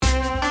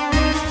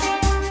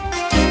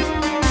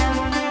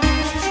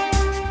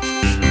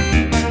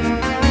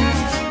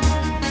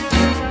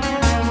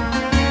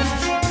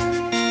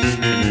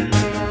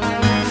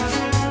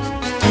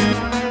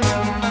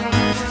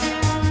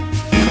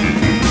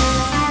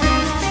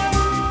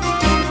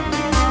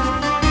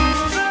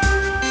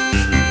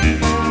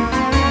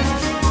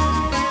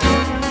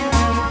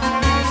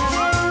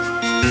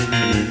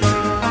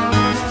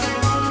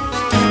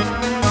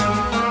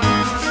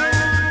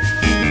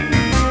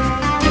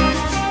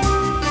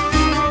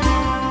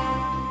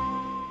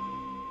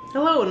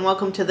and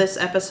welcome to this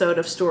episode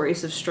of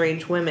Stories of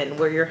Strange Women.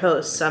 We're your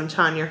hosts. I'm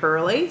Tanya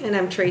Hurley. And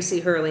I'm Tracy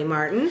Hurley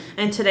Martin.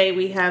 And today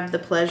we have the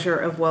pleasure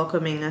of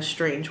welcoming a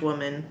strange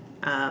woman,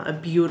 a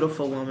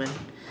beautiful woman,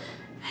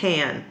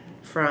 Han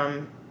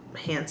from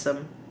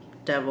Handsome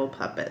Devil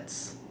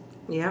Puppets.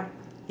 Yep.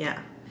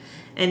 Yeah.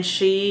 And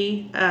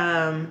she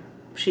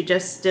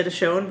just did a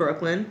show in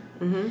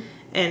Brooklyn,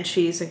 and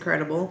she's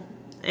incredible.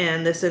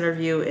 And this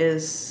interview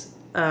is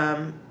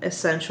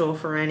essential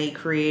for any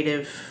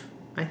creative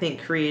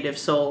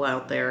soul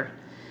out there.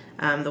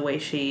 The way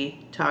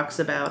she talks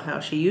about how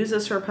she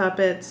uses her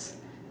puppets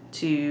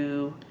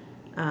to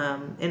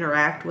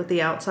interact with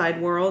the outside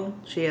world.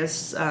 She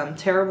has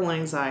terrible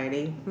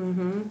anxiety,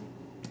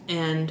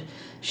 and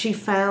she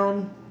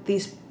found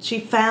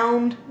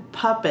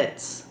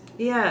puppets.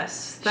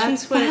 Yes, She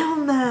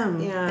found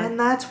them, and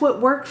that's what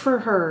worked for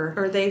her.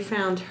 Or they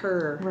found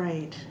her.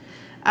 Right.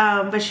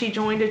 But she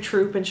joined a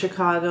troupe in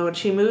Chicago, and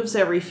she moves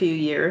every few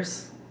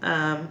years.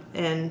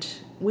 And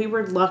we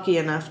were lucky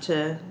enough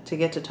to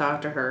get to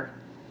talk to her.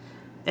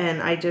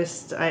 And I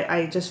just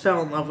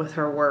fell in love with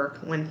her work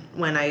when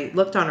I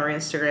looked on her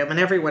Instagram, and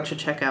everyone should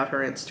check out her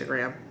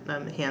Instagram,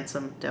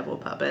 Handsome Devil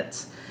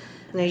Puppets.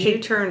 Now you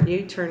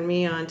turned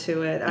me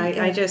onto it.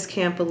 I just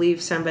can't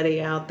believe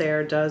somebody out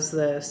there does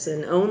this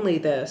and only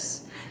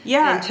this.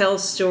 Yeah. And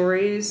tells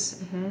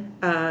stories.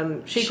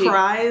 She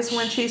cries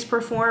when she's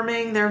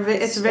performing.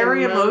 It's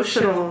very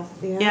emotional.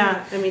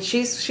 Yeah. I mean,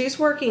 she's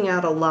working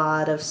out a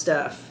lot of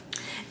stuff.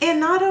 And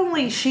not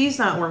only she's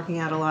not working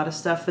out a lot of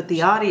stuff, but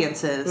the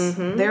audience is.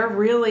 They're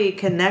really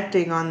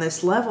connecting on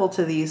this level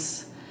to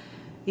these,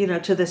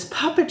 to this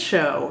puppet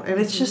show.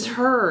 And it's just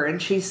her. And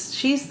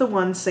she's the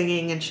one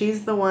singing, and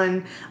she's the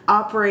one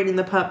operating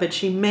the puppet.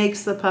 She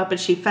makes the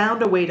puppets. She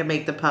found a way to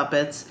make the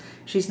puppets.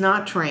 She's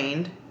not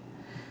trained.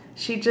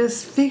 She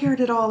just figured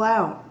it all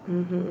out.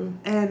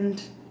 And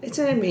it's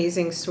an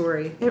amazing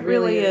story. It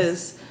really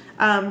is.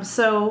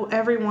 So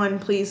everyone,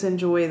 please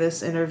enjoy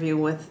this interview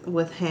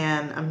with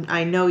Han.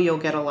 I know you'll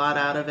get a lot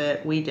out of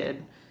it. We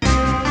did.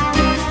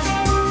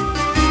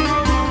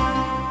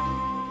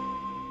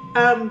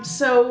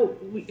 So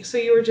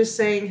you were just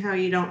saying how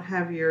you don't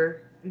have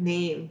your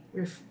name,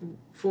 your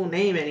full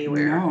name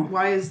anywhere. No.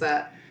 Why is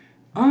that?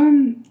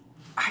 I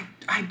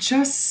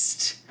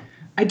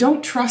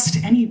don't trust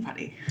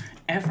anybody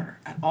ever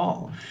at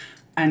all.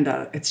 And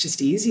it's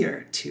just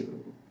easier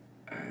to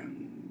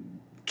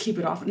keep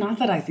it off. Not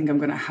that I think I'm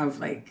going to have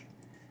like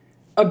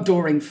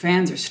adoring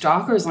fans or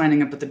stalkers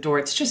lining up at the door.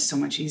 It's just so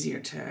much easier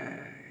to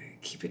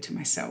keep it to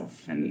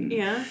myself. And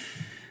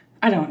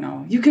I don't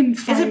know. You can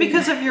find... Is it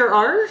because of your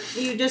art?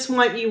 You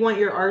want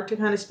your art to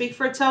kind of speak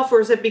for itself,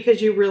 or is it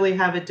because you really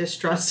have a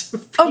distrust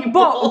of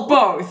people?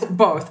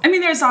 Both. I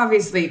mean, there's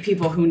obviously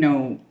people who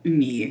know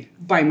me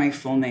by my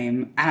full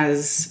name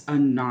as a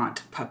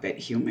not puppet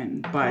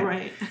human, but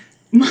right.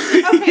 My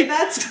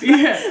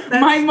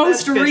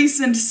most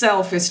recent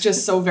self is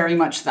just so very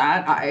much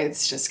that.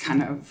 It's just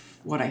kind of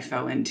what I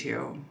fell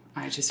into.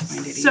 I just find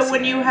it easier. So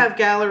when you have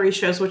gallery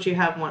shows, which you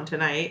have one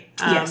tonight,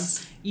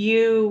 yes.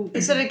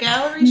 Is it a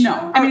gallery show?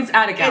 No, I mean it's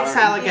at a gallery. It's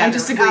at a gallery. I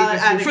just agreed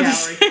with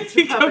you It's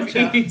a puppet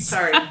show.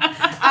 Sorry.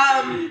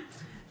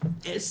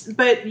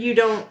 But you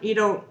don't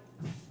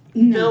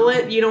bill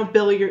it. You don't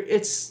bill you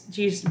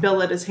just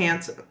bill it as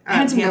Handsome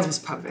Devil's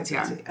Puppets.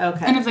 Yeah.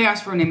 Okay. And if they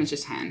ask for a name, it's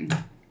just Han.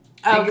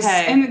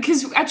 Okay. And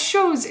because at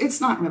shows,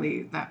 it's not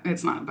really that.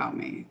 It's not about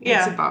me.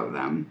 It's about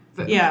them.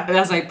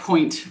 As I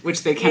point,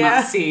 which they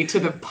cannot see,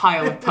 to the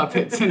pile of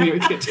puppets in your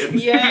kitchen.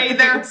 Yay,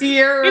 they're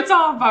here. It's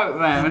all about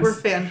them. We're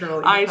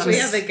fangirling. I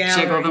just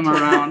jiggle them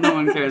around. No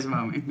one cares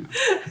about me.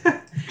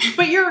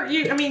 But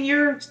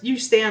you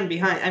stand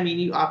behind. I mean,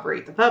 you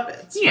operate the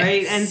puppets, yes.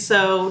 right? And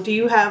so, do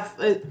you have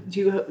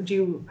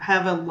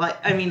a light?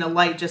 I mean, a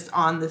light just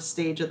on the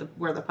stage of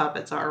where the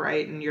puppets are,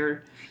 right? And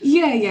you're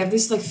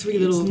There's like three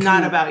little. It's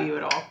not about you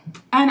at all.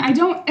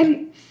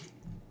 And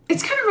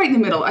it's kind of right in the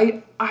middle.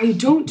 I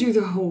don't do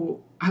the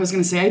whole. I was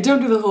gonna say I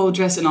don't do the whole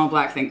dress in all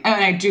black thing,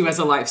 and I do as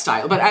a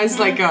lifestyle. But as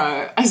like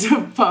a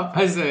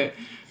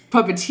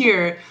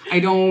puppeteer, I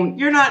don't.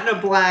 You're not in a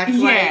black.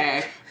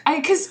 Yeah.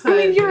 Because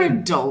you're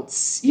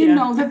adults. You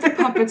know that the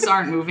puppets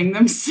aren't moving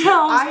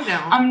themselves. I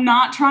know. I'm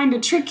not trying to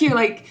trick you,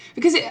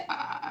 because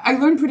I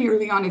learned pretty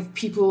early on if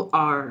people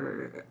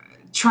are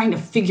trying to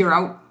figure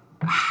out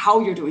how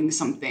you're doing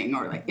something,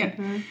 or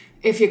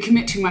if you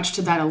commit too much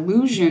to that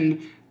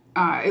illusion,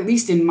 at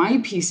least in my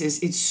pieces,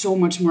 it's so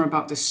much more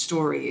about the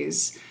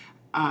stories,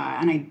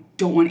 and I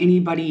don't want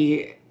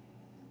anybody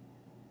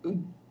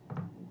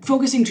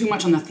focusing too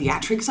much on the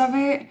theatrics of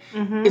it.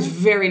 It's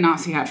very not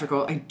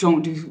theatrical. I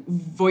don't do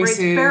voices.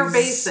 It's bare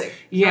basic.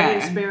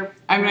 Yeah.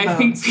 I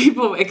think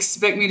people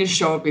expect me to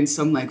show up in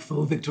some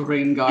full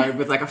Victorian garb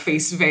with a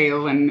face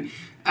veil and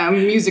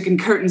music and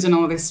curtains and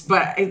all this,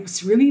 but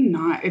it's really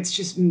not. It's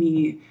just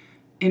me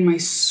in my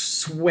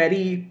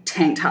sweaty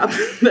tank top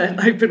that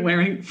I've been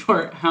wearing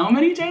for how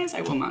many days?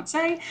 I will not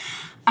say.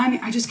 And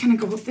I just kind of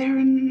go up there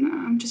and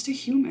I'm just a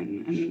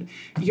human, and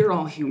you're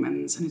all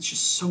humans, and it's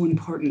just so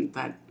important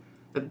that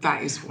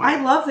that is what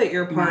I love that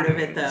you're part of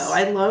it, matters.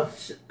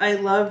 though. I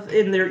love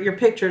in your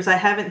pictures. I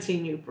haven't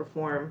seen you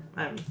perform,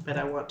 but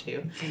I want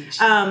to. Thanks.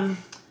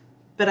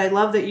 But I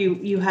love that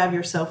you have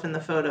yourself in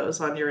the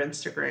photos on your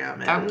Instagram.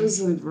 And, That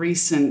was a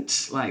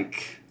recent,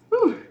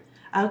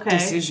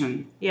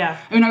 decision. Yeah.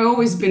 I mean, I've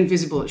always been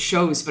visible at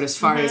shows, but as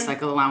far as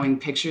like allowing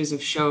pictures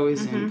of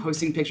shows and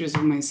posting pictures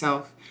of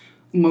myself,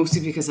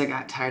 mostly because I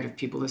got tired of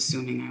people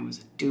assuming I was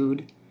a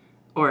dude,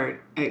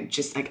 or it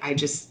just like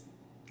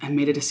I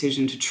made a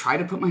decision to try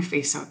to put my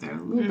face out there a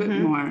little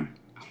bit more.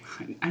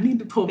 I need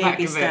to pull back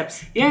a bit.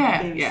 Steps.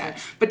 Yeah, Baby yeah.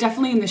 steps. But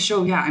definitely in the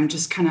show, yeah, I'm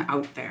just kind of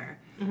out there.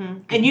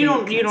 And you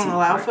don't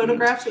allow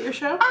photographs at your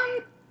show?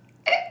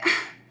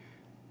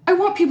 I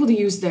want people to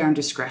use their own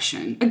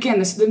discretion. Again,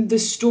 the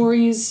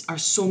stories are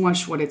so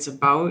much what it's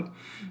about,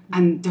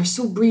 and they're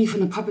so brief,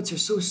 and the puppets are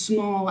so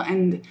small,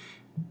 and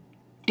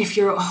if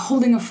you're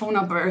holding a phone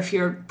up or if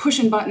you're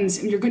pushing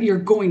buttons, you're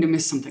going to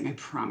miss something, I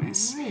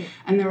promise. Right.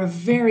 And they're a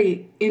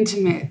very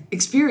intimate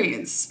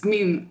experience. I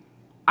mean,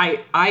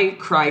 I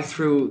cry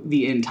through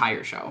the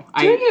entire show.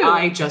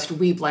 I just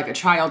weep like a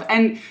child,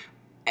 and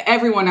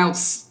everyone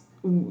else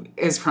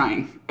is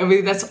crying. I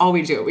mean, that's all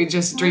we do. We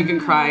just drink and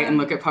cry and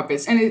look at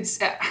puppets. And it's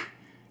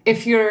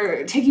if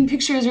you're taking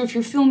pictures or if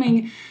you're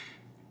filming,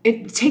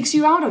 it takes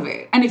you out of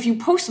it. And if you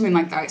post something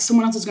like that,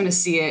 someone else is going to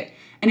see it,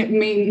 and it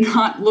may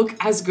not look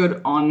as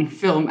good on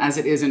film as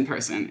it is in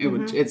person.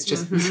 It's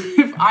just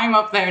if I'm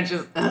up there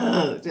just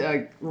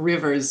like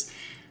rivers.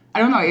 I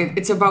don't know.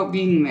 It's about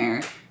being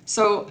there.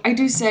 So I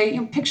do say,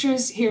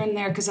 pictures here and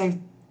there, because I've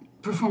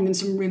performed in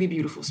some really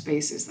beautiful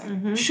spaces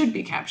that should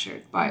be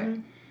captured, but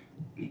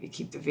maybe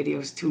keep the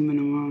videos to a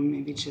minimum.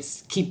 Maybe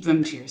just keep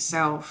them to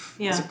yourself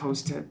as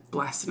opposed to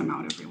blasting them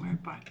out everywhere.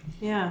 But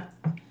yeah.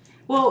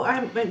 Well,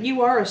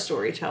 you are a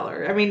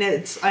storyteller. I mean,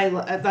 that's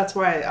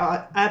why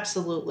I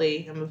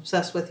absolutely am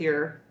obsessed with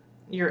your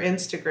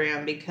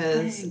Instagram,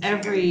 because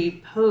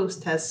every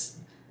post has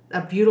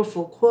a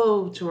beautiful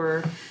quote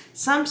or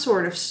some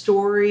sort of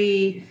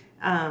story.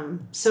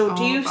 So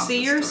do you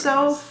see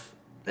yourself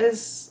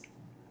as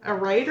a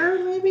writer,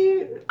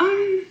 maybe?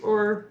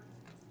 Or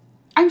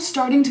I'm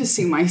starting to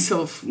see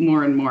myself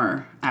more and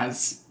more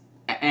as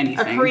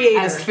anything. A creator.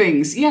 As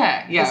things.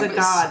 Yeah. as a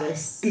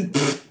goddess.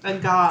 A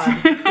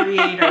god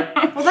creator.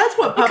 Well, that's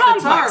what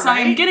puppets are,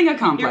 right? I'm getting a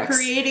complex. You're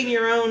creating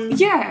your own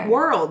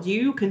world.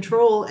 You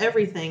control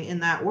everything in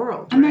that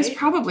world, and right? there's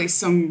probably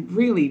some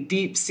really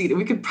deep-seated...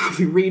 We could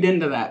probably read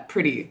into that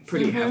pretty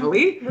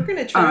heavily. We're going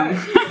to try.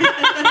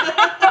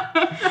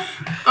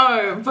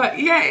 But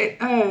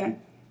yeah,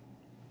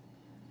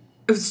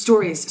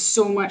 stories.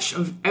 So much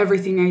of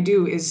everything I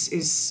do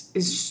is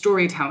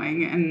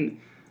storytelling, and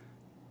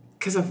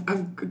because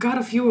I've got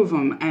a few of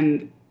them,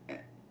 and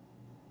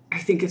I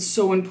think it's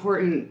so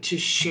important to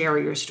share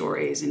your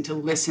stories and to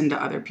listen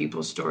to other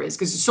people's stories,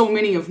 because so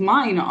many of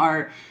mine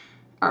are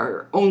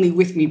only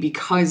with me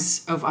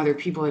because of other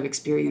people I've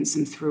experienced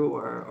them through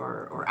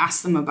or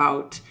asked them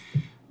about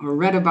or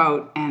read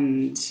about.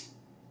 And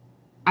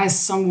as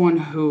someone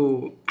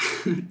who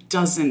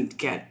doesn't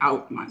get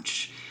out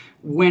much,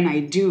 when I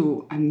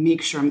do, I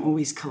make sure I'm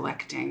always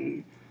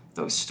collecting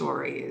those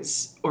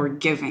stories or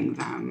giving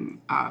them,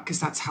 because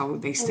that's how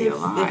they stay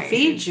alive. They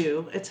feed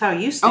you. It's how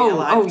you stay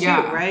alive too,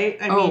 right?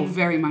 I mean,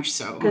 very much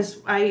so. Because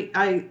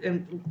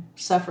I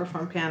suffer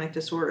from panic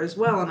disorder as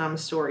well, and I'm a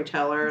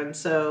storyteller, and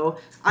so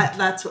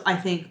that's I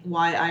think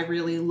why I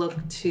really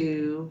look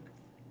to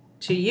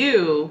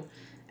you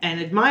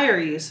and admire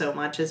you so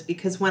much, is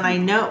because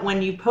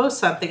when you post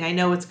something, I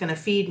know it's going to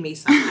feed me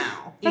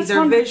somehow,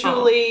 either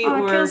visually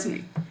or. It kills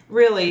me.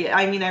 Really,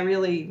 I mean, I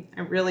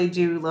really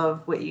do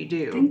love what you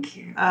do. Thank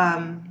you.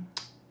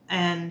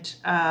 And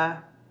I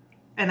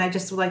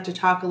just would like to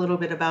talk a little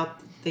bit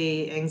about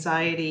the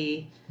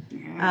anxiety.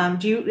 Yeah.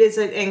 Is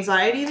it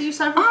anxiety that you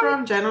suffer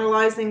from?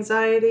 Generalized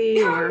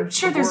anxiety, or I'm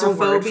sure there's a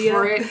word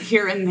for it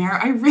here and there.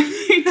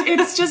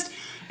 It's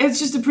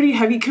just a pretty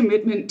heavy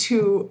commitment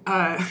to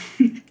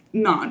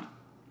not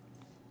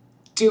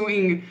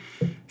doing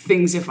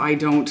things if I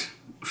don't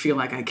feel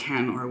like I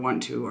can or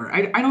want to, or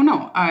I don't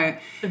know.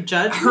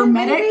 Judgment,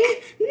 hermetic? maybe?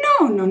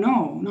 No,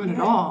 not at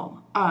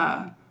all.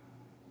 I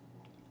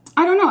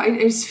don't know. I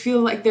just feel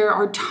like there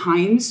are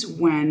times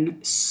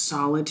when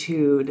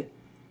solitude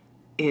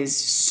is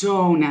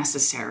so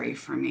necessary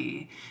for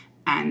me,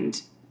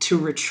 and to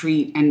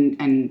retreat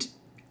and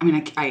I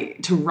mean, I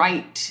to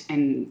write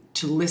and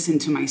to listen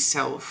to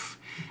myself.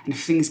 And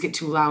if things get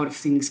too loud, if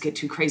things get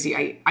too crazy,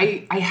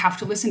 I have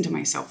to listen to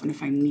myself. And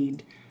if I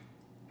need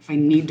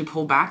to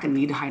pull back and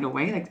need to hide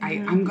away, like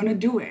I'm gonna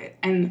do it.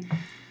 And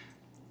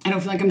I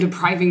don't feel like I'm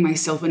depriving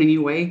myself in any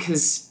way,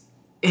 because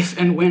if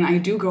and when I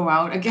do go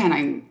out, again,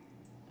 I'm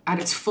at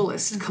its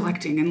fullest,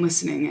 collecting and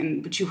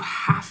listening. But you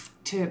have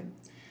to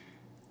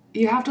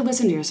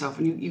listen to yourself,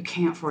 and you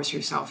can't force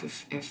yourself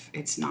if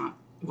it's not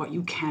what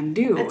you can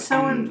do. It's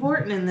so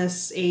important in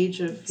this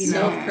age of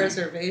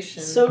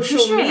self-preservation,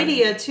 social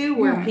media too,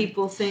 where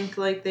people think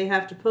like they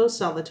have to post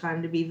all the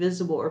time to be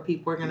visible, or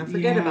people are going to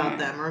forget about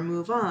them or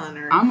move on.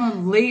 Or I'm a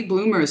late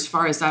bloomer as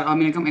far as that. I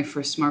mean, I got my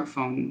first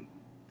smartphone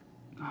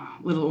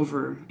a little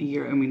over a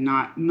year. I mean,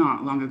 not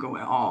long ago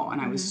at all.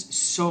 And I was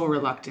so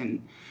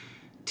reluctant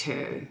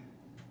to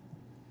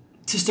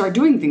start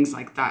doing things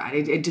like that.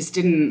 It just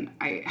didn't,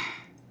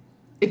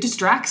 it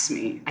distracts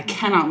me. I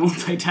cannot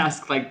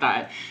multitask like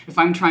that. If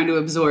I'm trying to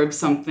absorb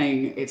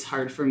something, it's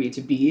hard for me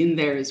to be in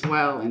there as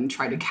well and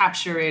try to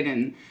capture it.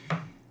 And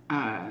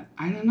I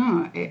don't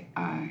know.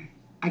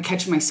 I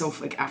catch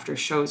myself like after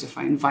shows if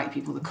I invite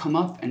people to come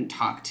up and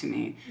talk to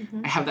me.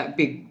 I have that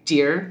big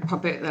deer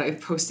puppet that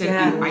I've posted,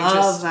 and I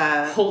just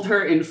hold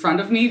her in front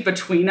of me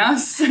between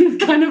us and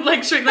kind of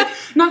like shrink, like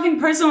nothing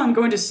personal. I'm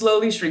going to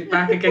slowly shrink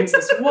back against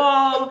this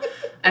wall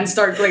and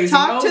start glazing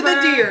over. Talk to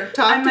the deer.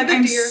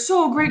 I'm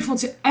so grateful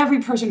to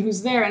every person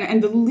who's there,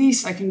 and the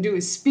least I can do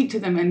is speak to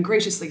them and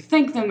graciously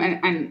thank them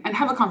and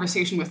have a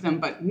conversation with them.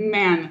 But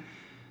man,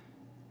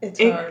 it's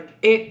hard.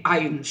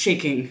 I'm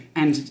shaking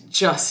and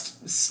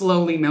just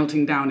slowly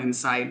melting down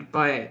inside,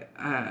 but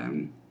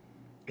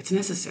it's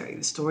necessary.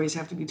 The stories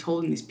have to be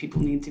told, and these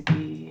people need to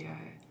be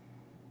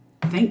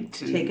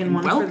thanked and, taken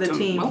one for the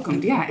team.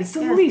 Welcomed. Yeah, it's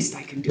the least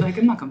I can do. Like,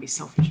 I'm not gonna be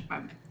selfish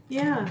about it.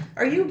 Yeah.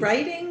 Are you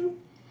writing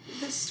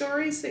the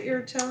stories that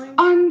you're telling?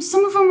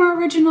 Some of them are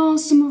original.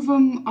 Some of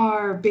them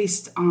are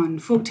based on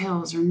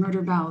folktales or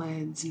murder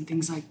ballads and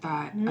things like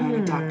that,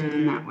 adapted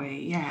in that way.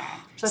 Yeah.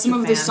 Some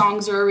of the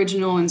songs are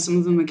original, and some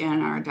of them,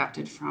 again, are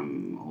adapted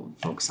from old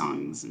folk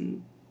songs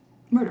and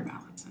murder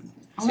ballads. And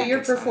all so that you're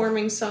good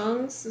performing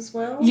songs as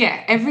well?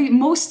 Yeah,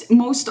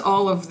 most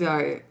all of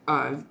the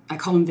I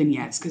call them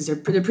vignettes because they're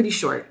pretty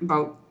short,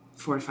 about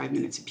 4 to 5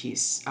 minutes a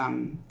piece.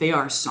 They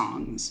are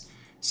songs,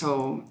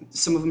 so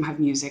some of them have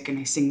music, and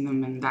I sing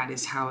them, and that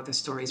is how the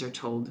stories are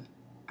told,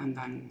 and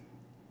then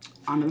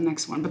on to the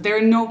next one. But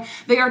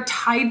they are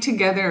tied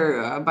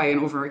together by an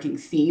overarching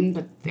theme,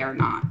 but they're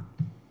not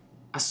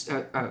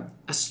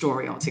a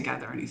story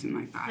altogether or anything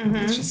like that.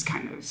 It's just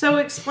kind of... So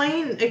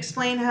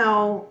explain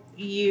how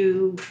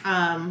you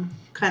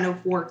kind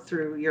of work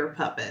through your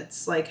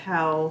puppets, like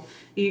how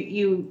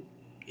you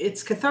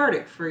it's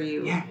cathartic for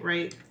you,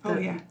 right?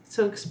 Yeah.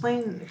 So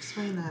explain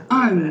that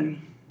a little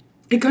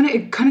bit.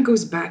 It kind of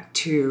goes back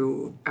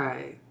to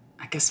I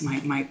guess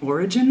my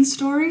origin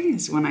story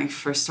is when I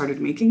first started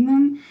making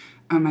them.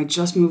 I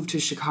just moved to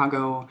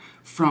Chicago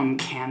from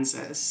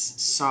Kansas,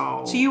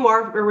 so you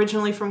are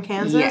originally from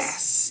Kansas?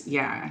 Yes,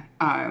 yeah.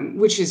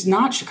 Which is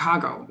not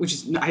Chicago.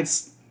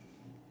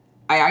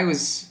 I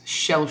was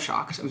shell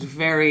shocked. I was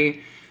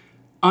very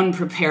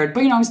unprepared,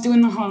 but I was doing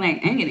the whole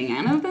like I'm getting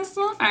out of this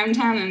little farm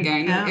town and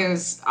going. Yeah.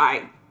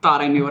 I thought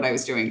I knew what I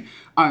was doing,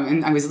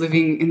 and I was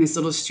living in this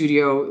little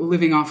studio,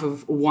 living off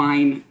of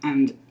wine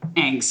and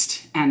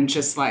angst, and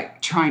just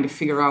like trying to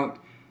figure out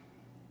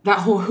that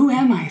whole who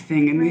am I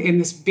thing in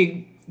this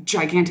big,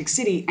 gigantic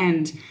city.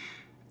 And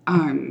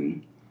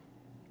I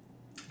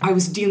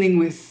was dealing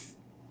with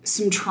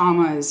some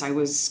traumas. I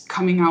was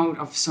coming out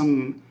of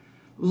some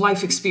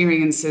life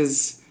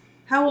experiences.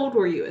 How old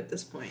were you at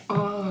this point?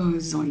 Oh, it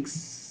was like,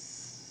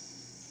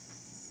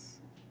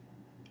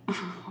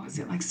 what was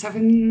it, like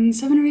 7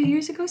 or 8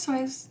 years ago? So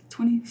I was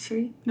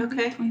 23,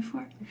 okay,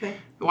 24. Okay.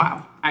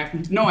 Wow, I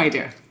have no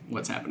idea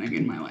what's happening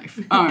in my life.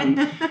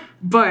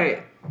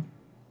 But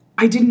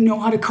I didn't know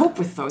how to cope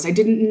with those. I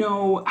didn't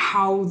know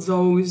how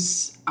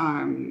those,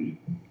 how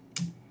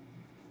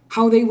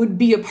they would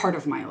be a part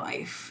of my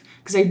life.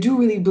 Because I do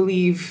really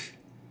believe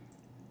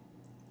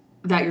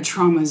that your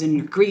traumas and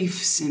your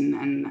griefs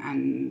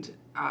and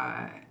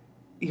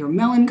your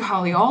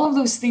melancholy, all of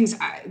those things,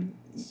 I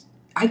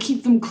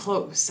keep them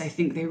close. I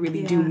think they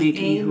really do make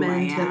me who I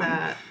am.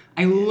 That.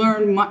 I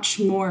learn much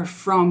more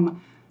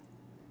from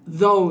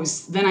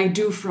those than I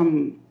do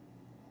from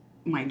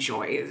my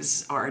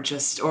joys or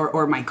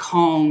my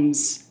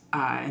calms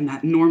and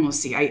that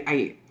normalcy.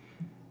 I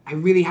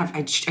really have,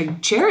 I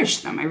cherish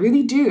them. I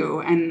really do.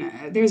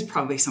 And there's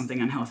probably something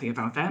unhealthy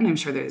about that. And I'm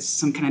sure there's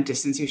some kind of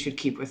distance you should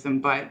keep with them.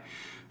 But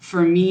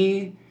for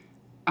me,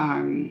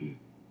 I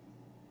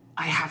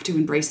have to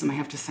embrace them. I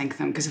have to thank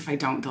them, because if I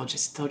don't, they'll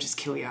just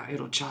kill you.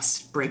 It'll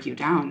just break you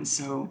down.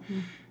 So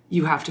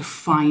you have to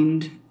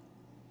find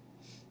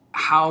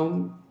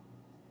how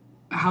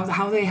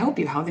they help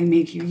you, how they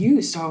make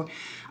you. So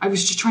I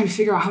was just trying to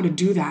figure out how to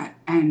do that.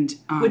 And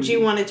would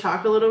you want to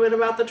talk a little bit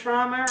about the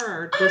trauma,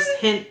 or just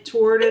hint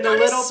toward it a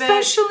little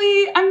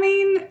especially, bit? I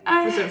mean,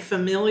 was it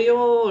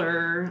familial,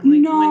 or like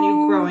when you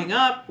were growing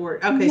up, or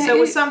so it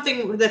was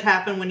something that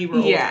happened when you were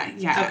older.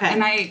 Yeah. Okay.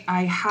 And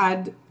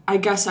I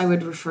guess I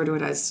would refer to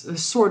it as a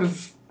sort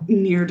of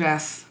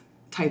near-death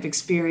type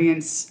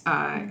experience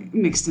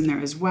mixed in there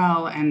as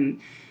well.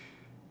 And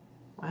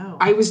wow.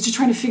 I was just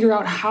trying to figure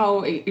out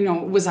how,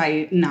 was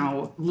I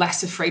now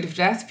less afraid of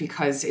death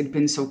because it'd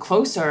been so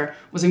close, or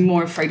was I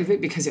more afraid of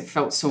it because it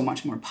felt so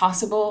much more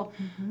possible?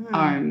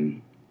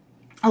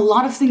 A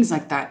lot of things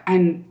like that.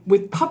 And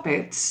with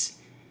puppets,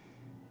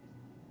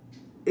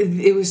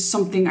 it was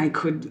something I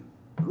could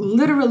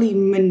literally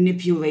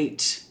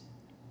manipulate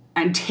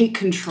and take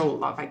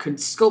control of. I could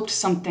sculpt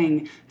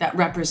something that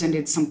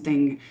represented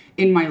something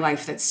in my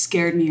life that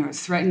scared me or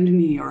threatened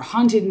me or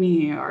haunted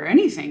me or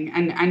anything,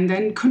 and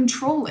then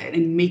control it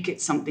and make it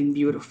something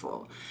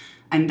beautiful.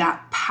 And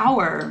that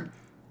power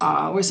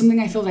was something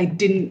I felt I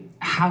didn't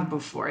have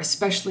before,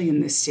 especially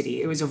in this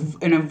city. It was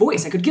in a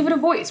voice. I could give it a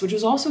voice, which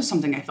was also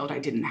something I felt I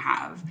didn't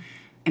have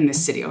in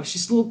this city. I was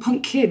just a little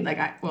punk kid.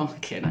 I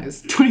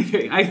was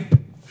 23.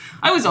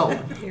 I was old.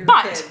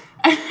 But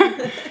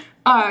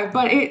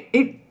but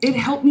it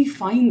helped me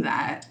find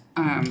that.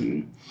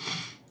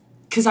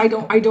 Because I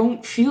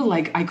don't feel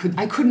like I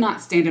could not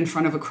stand in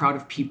front of a crowd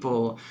of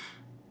people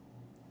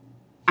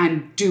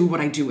and do what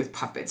I do with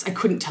puppets. I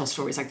couldn't tell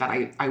stories like that.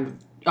 I would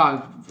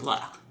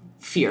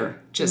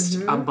fear just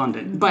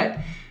abundant. But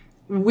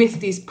with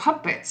these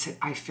puppets,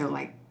 I feel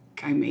like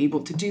I'm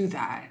able to do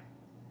that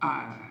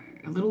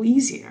a little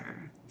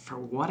easier for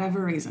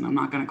whatever reason. I'm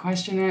not going to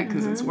question it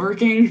because it's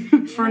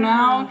working for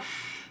now.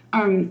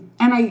 And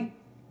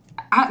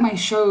at my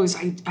shows,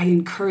 I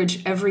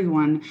encourage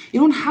everyone, you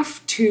don't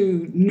have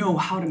to know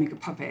how to make a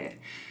puppet,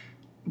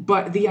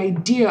 but the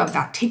idea of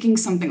that, taking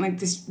something like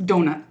this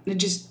donut,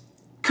 just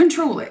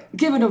control it,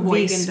 give it a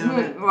voice. Vegan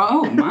donut.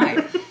 Oh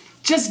my.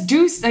 Just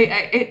do,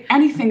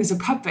 anything is a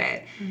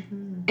puppet.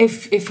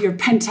 If you're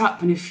pent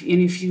up and if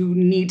you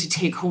need to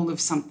take hold of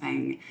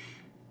something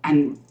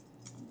and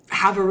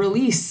have a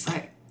release,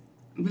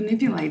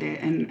 manipulate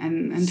it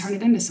and turn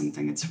it into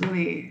something. It's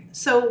really...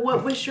 So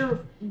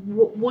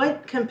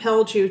what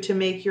compelled you to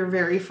make your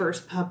very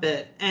first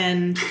puppet?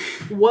 And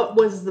what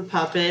was the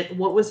puppet?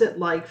 What was it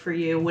like for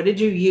you? What did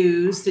you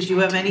use? Did you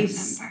have any,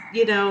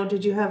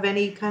 did you have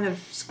any kind of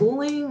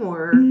schooling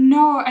or?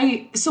 No,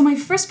 so my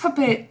first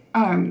puppet...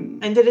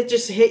 and did it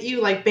just hit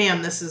you like,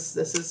 bam, this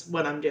is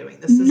what I'm doing.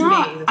 This is me.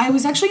 I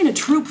was actually in a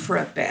troupe for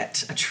a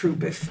bit. A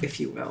troupe, if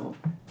you will.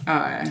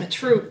 A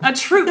troupe. A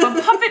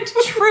puppet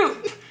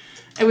troupe.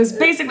 It was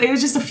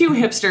just a few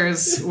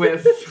hipsters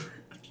with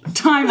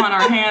time on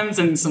our hands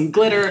and some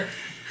glitter.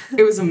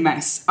 It was a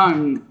mess.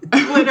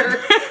 Glitter.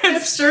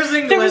 Hipsters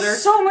and glitter. There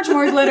was so much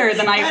more glitter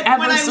than I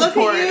ever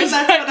support. When I look at you,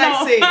 that's what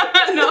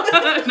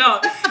I see.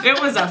 No.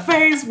 It was a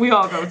phase. We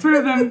all go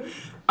through them.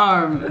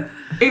 But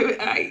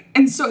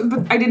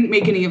I didn't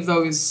make any of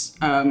those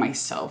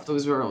myself.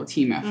 Those were all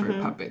team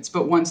effort puppets.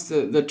 But once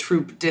the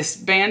troupe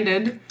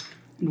disbanded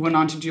and went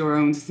on to do our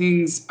own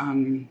things,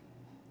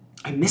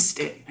 I missed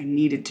it. I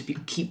needed to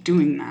keep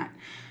doing that.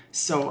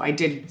 So I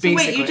did basically...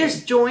 So wait, you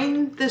just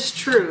joined this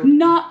troupe?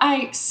 No,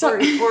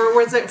 or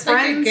was it friends?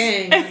 Like a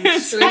gang.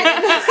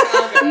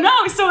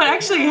 No, so it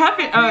actually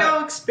happened... we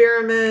all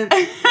experiment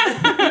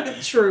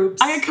with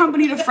troops. I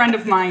accompanied a friend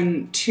of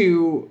mine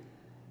to...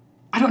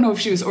 I don't know if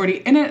she was already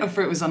in it or if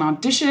it was an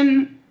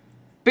audition.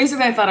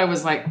 Basically, I thought I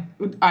was like,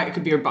 I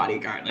could be your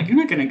bodyguard. Like, you're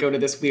not going to go to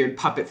this weird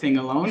puppet thing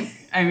alone.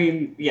 I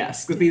mean,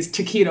 yes, because these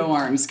taquito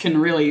arms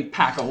can really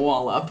pack a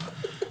wall up.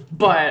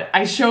 But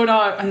I showed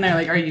up and they're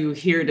like, are you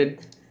here to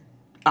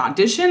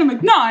audition? I'm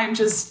like, no, I'm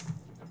just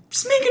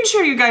making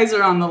sure you guys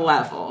are on the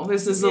level.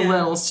 This is a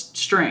little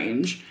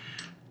strange.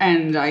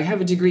 And I have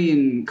a degree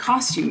in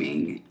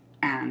costuming.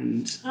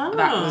 And that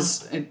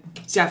was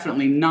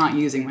definitely not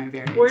using my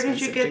very Where did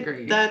you expensive get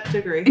degree. that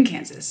degree? In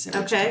Kansas.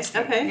 Okay.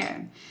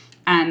 Yeah.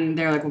 And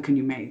they're like, well, can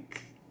you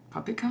make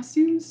puppet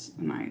costumes?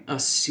 And I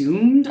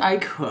assumed I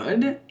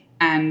could.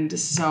 And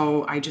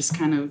so I just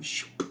kind of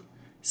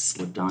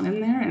slipped on in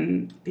there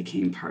and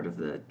became part of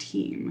the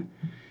team.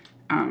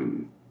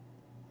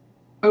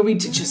 We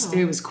did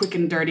it was quick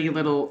and dirty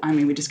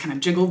we just kind of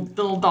jiggled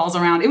little dolls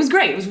around. It was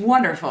great. It was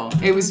wonderful.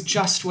 It was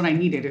just what I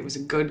needed. It was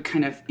a good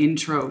kind of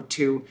intro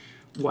to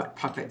what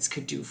puppets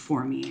could do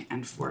for me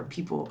and for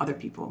other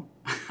people.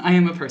 I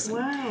am a person.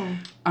 Wow.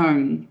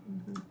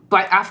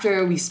 But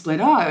after we split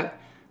up,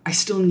 I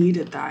still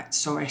needed that.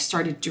 So I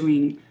started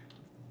doing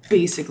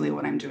basically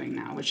what I'm doing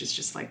now, which is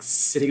just like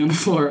sitting on the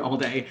floor all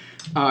day,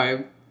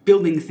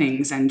 building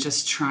things and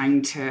just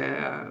trying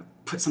to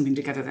put something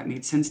together that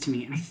made sense to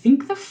me. And I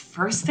think the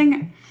first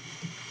thing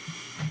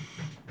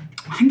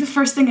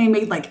I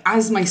made, like,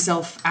 as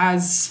myself,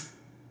 as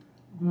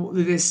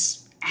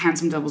this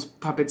Handsome Devils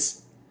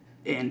Puppets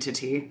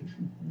entity,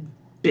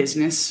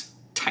 business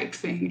type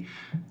thing,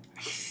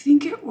 I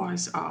think it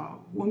was a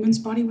woman's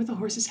body with a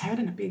horse's head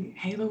and a big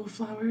halo of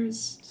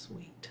flowers.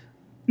 Sweet.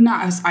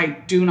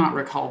 I do not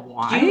recall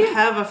why. Do you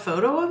have a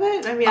photo of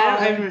it? I mean, I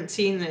haven't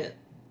seen it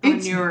on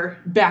your...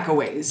 back a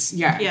ways,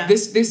 yeah.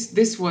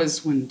 This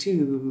was 1,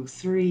 2,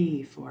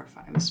 3, 4,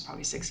 5. It was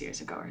probably 6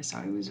 years ago or so.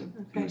 It was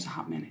a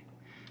hot minute.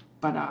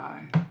 But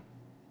I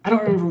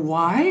don't remember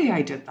why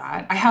I did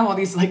that. I have all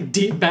these like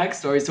deep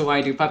backstories to why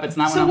I do puppets.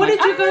 Not so what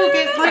did you go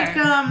get?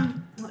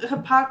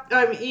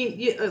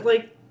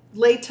 Like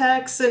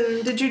latex,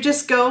 and did you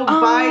just go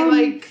buy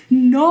like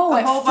no?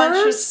 A whole bunch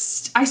of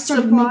I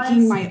started supplies?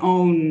 making my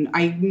own.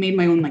 I made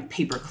my own like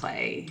paper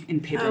clay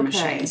and paper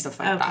mache and stuff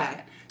like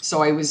that.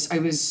 So I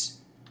was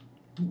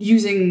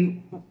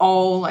using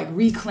all like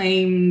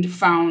reclaimed,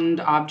 found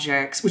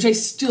objects, which I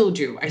still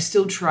do. I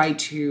still try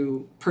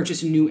to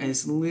purchase new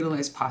as little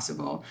as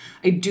possible.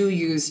 I do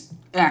use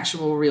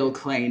actual real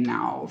clay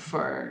now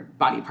for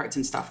body parts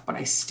and stuff, but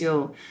I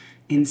still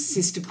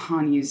insist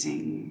upon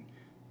using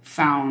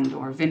found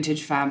or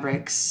vintage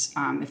fabrics.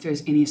 If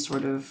there's any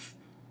sort of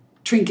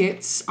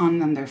trinkets on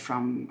them, they're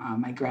from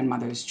my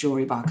grandmother's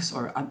jewelry box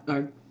or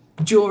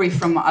jewelry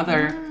from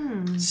other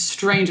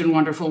strange and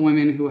wonderful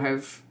women who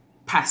have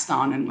passed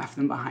on and left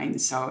them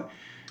behind. So,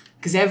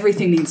 because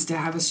everything needs to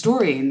have a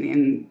story,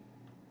 and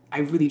I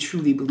really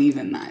truly believe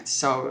in that.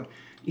 So,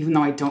 even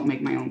though I don't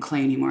make my own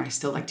clay anymore, I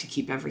still like to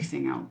keep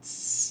everything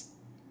else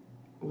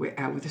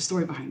with a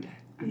story behind it.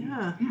 And,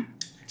 yeah.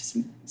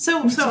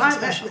 So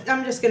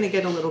I'm just going to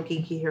get a little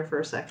geeky here for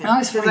a second. Oh,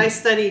 it's because fine. I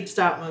studied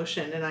stop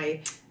motion and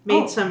I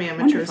made some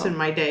amateurs wonderful. in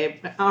my day.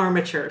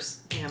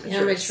 Amateurs.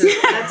 Amateurs.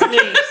 That's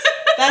me.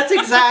 That's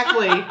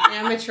exactly.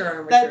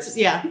 Amateur. That's,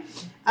 yeah.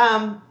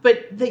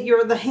 But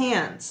you're the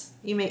hands.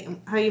 You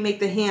make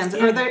the hands.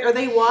 Yeah. Are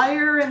they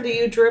wire, and do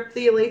you drip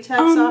the latex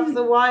off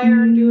the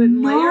wire and do it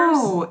in layers?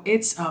 No,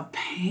 it's a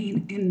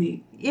pain in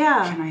the...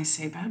 Yeah. Can I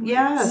say bad words?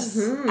 Yes.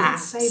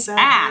 Ass. Say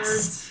bad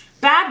words.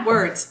 Bad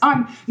words.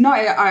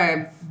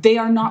 No, they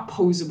are not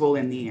posable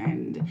in the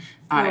end.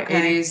 Okay.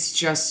 It is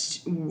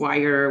just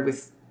wire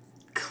with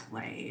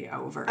clay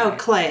over Oh, it.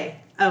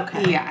 clay.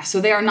 Okay. Yeah, so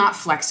they are not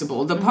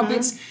flexible. The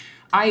puppets,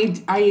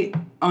 I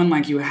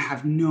unlike you,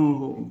 have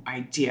no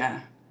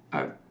idea,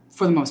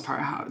 for the most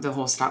part, how the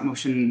whole stop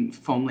motion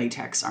foam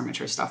latex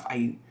armature stuff.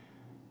 I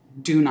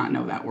do not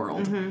know that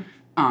world,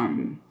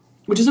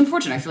 which is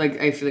unfortunate. I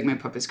feel like my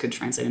puppets could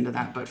translate into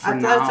that, but for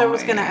now, I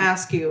was going to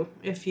ask you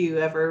if you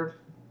ever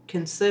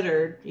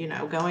considered,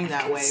 going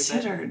that way.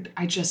 Considered.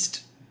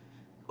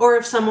 Or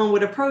if someone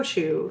would approach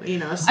you,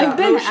 stop I've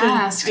been motion.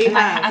 asked, You and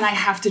have. I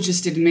have to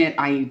just admit,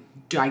 I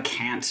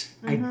can't.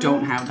 I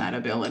don't have that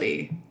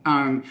ability.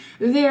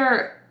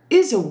 There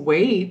is a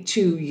way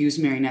to use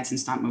marionettes in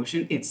stop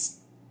motion. It's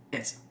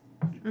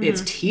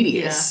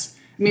tedious.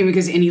 Yeah. I mean,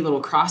 because any little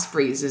cross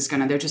breeze is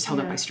they're just held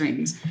up by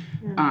strings.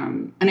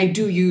 And I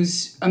do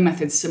use a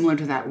method similar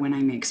to that when I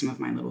make some of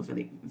my little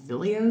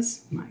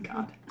videos. My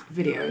God,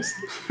 videos.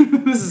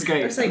 This is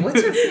great. I was like,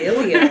 what's a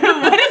villia?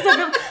 What is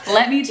a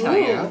Let me tell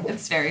you,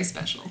 it's very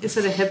special. Is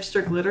it a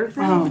hipster glitter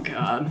thing? Oh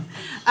God!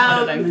 Why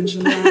did I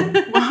mention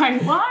that?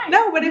 Why?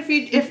 No, but if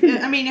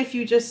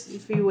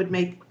you would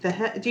make the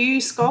head, do you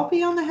use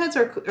Sculpey on the heads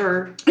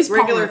or It's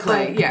regular polymer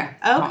clay? Yeah.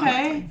 Okay. Polymer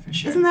clay, for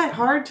sure. Isn't that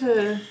hard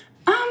to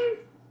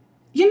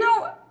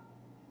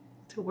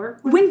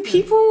work with? When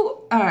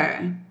people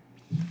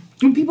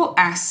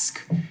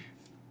ask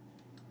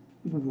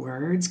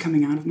words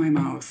coming out of my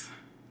mouth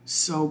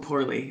so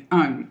poorly,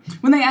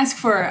 when they ask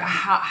for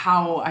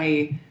how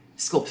I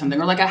sculpt something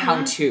or like a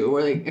how-to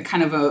or like a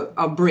kind of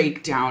a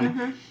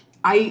breakdown,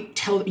 I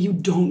tell you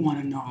don't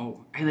want to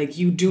know.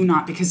 You do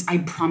not, because I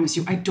promise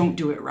you I don't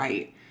do it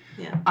right.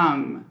 Yeah.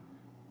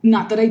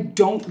 Not that I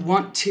don't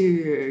want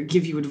to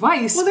give you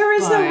advice. Well, there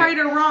is no right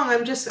or wrong.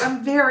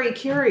 I'm very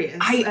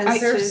curious.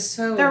 They're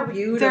so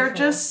beautiful. They're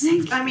just,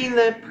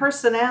 the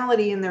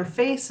personality in their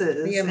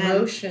faces. The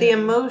emotion. The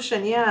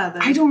emotion, yeah.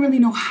 I don't really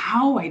know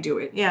how I do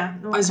it. Yeah.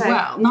 Okay. As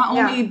well. Not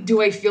only do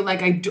I feel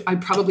like I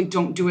probably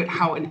don't do it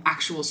how an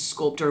actual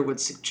sculptor would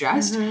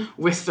suggest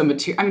with the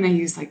material. I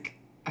use like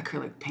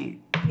acrylic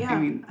paint. Yeah.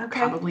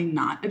 Probably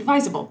not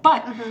advisable,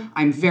 but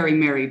I'm very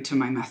married to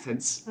my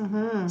methods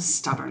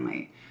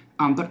stubbornly.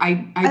 But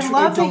I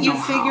love don't that you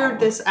know figured how.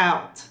 this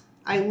out.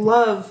 I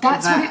love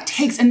That's that. what it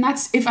takes, and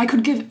that's, if I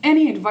could give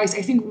any advice,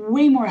 I think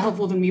way more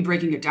helpful than me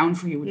breaking it down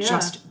for you would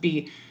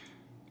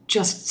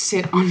just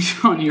sit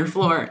on your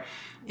floor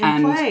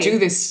and play. do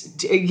this.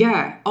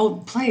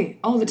 I'll play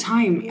all the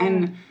time,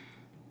 and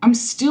I'm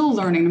still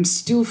learning. I'm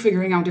still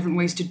figuring out different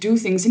ways to do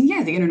things, and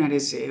the internet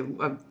is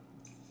a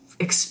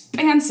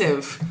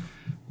expansive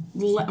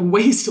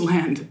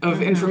wasteland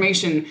of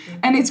information,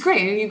 and it's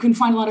great, and you can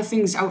find a lot of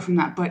things out from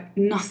that, but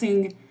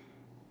nothing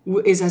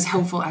is as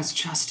helpful as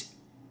just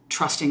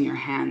trusting your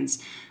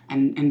hands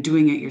and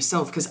doing it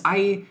yourself, because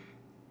I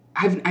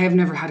have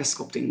never had a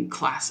sculpting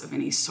class of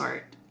any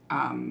sort,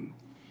 and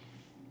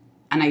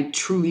I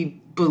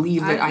truly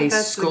believe that I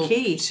that's sculpt. the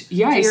key I to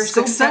your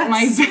sculpt success. at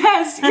my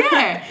best.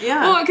 Yeah,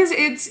 Yeah. Well, because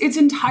it's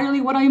entirely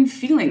what I am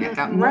feeling at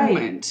that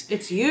moment.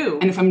 It's you.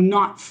 And if I'm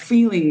not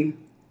feeling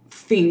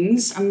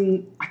things,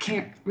 I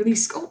can't really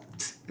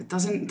sculpt. It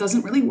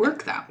doesn't really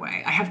work that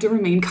way. I have to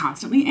remain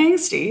constantly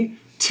angsty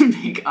to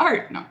make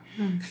art. No,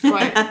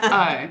 but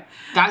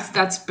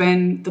that's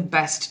been the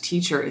best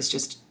teacher, is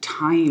just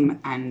time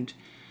and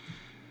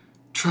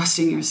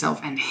trusting yourself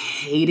and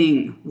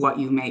hating what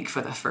you make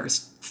for the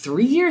first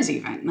 3 years.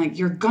 Even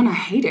you're gonna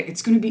hate it.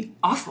 It's gonna be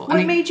awful.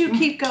 What made you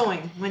keep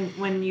going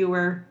when you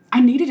were?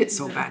 I needed it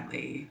so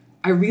badly.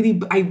 I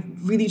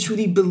really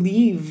truly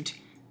believed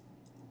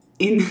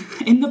in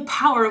the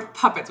power of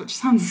puppets, which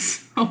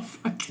sounds so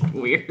fucking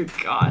weird.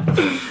 God.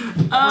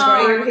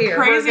 Right here.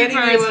 We're Crazy getting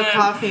you a person.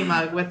 coffee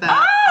mug with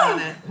that. on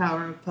it,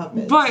 Power of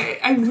Puppets. But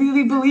I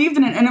really believed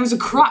in it, and it was a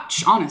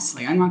crutch.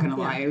 Honestly, I'm not gonna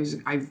lie. It was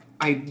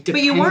I depended.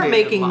 But you weren't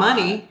making a lot.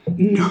 money.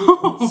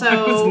 No, So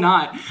I was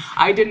not.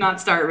 I did not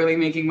start really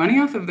making money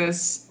off of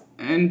this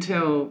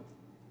until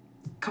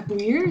a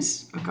couple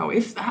years ago,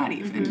 if that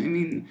even. I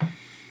mean,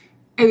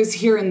 it was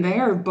here and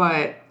there,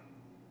 but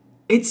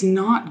it's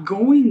not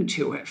going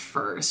to at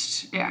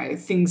first. Yeah,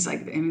 things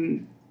like, I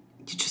mean,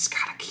 you just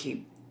gotta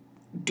keep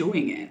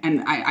doing it.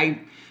 And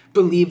I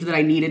believed that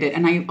I needed it,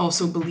 and I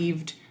also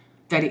believed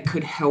that it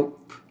could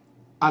help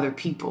other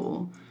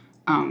people.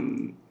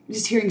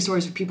 Just hearing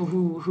stories of people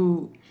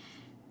who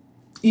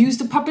used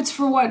the puppets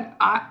for what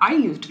I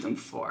used them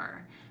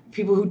for.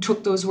 People who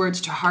took those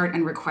words to heart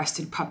and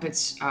requested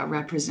puppets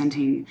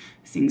representing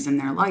things in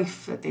their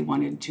life that they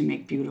wanted to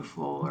make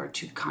beautiful or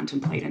to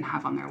contemplate and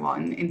have on their wall.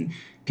 And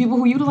people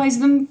who utilize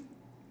them,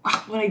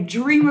 what I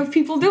dream of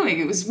people doing.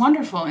 It was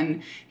wonderful.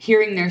 And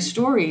hearing their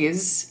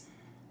stories,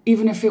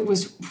 even if it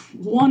was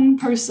one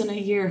person a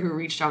year who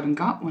reached out and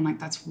got one, like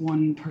that's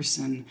one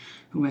person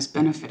who has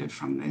benefited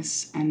from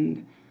this.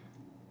 And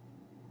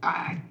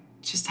I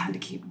just had to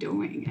keep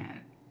doing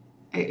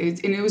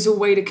it. And it was a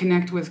way to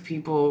connect with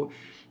people,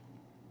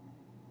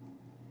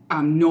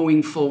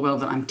 knowing full well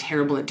that I'm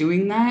terrible at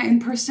doing that in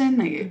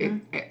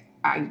person.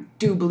 I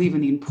do believe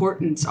in the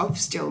importance of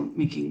still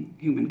making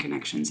human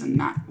connections, and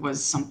that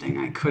was something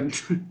I could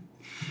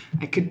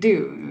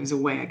do. It was a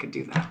way I could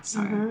do that. So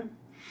I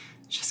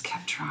just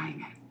kept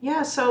trying it.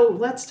 Yeah, so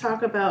let's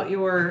talk about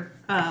your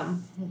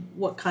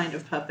what kind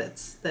of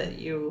puppets that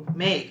you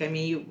make. I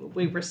mean,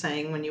 we were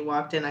saying when you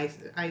walked in, I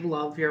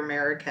love your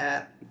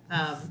Americat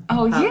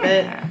puppet.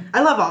 Yeah.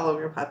 I love all of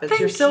your puppets.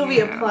 Thank your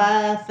Sylvia you.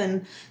 Plath,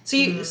 and so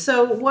you.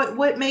 So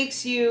what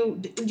makes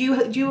you? Do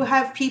you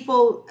have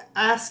people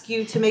ask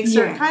you to make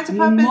certain kinds of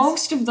puppets?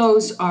 Most of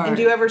those are. And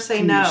do you ever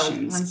say no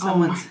commissions. when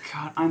someone's? Oh my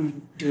god, I'm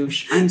a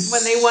douche. When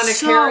they want a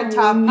Carrot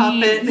Top mean.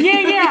 puppet.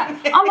 Yeah.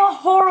 I'm a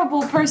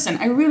horrible person.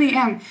 I really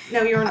am.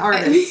 No, you're an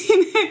artist.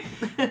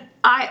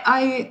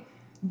 I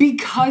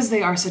because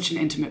they are such an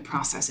intimate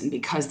process, and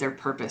because their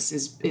purpose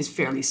is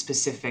fairly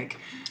specific,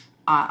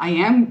 I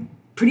am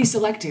pretty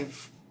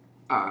selective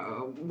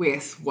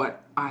with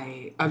what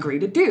I agree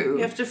to do. You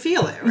have to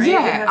feel it, right?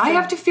 Yeah, I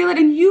have to feel it,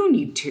 and you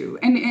need to.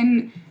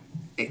 And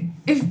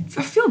if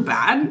I feel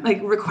bad,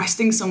 like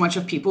requesting so much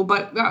of people,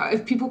 but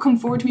if people come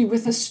forward to me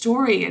with a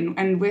story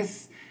and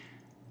with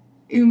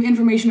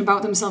information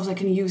about themselves I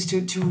can use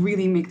to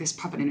really make this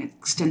puppet an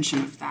extension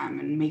of them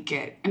and make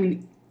it, I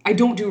mean, I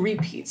don't do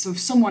repeats. So if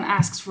someone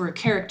asks for a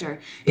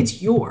character,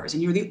 it's yours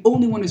and you're the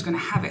only one who's going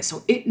to have it.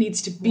 So it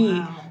needs to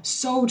be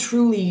so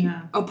truly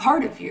a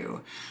part of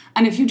you.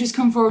 And if you just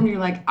come forward and you're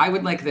like, I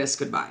would like this,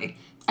 goodbye.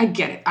 I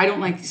get it. I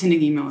don't like sending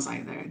emails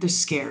either. They're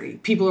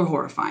scary. People are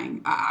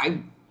horrifying.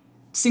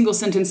 Single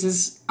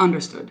sentences,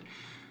 understood.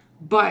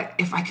 But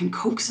if I can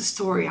coax a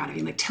story out of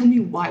you, like tell me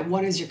why,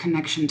 what is your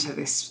connection to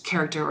this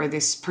character or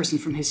this person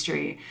from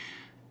history?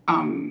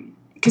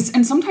 Because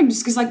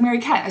sometimes like Mary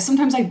Cat,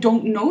 sometimes I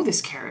don't know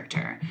this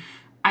character.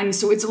 And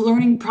so it's a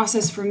learning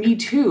process for me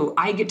too.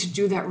 I get to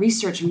do that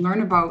research and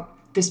learn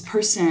about this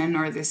person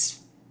or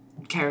this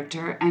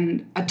character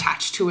and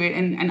attach to it.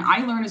 And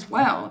I learn as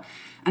well.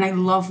 And I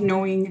love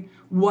knowing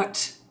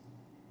what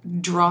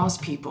draws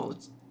people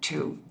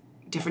to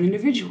different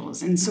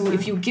individuals. And so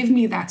if you give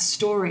me that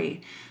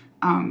story,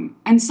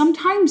 and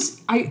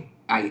sometimes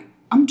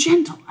I'm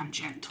gentle.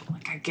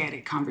 Like I get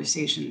it.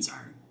 Conversations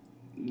are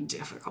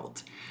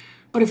difficult.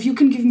 But if you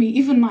can give me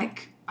even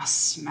like a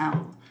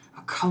smell,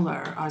 a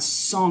color, a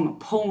song, a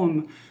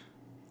poem,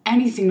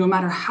 anything, no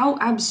matter how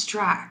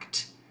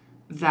abstract,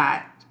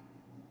 that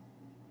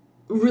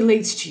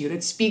relates to you,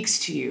 that speaks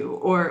to you,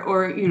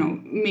 or you know,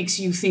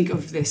 makes you think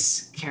of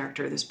this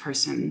character, this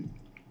person,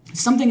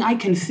 something I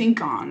can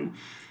think on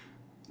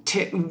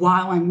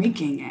while I'm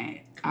making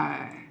it.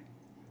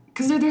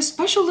 Because they're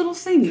special little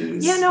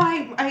things. Yeah,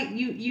 no,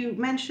 you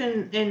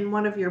mentioned in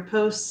one of your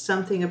posts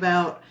something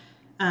about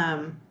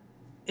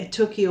it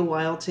took you a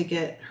while to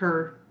get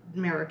her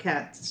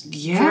Maricat's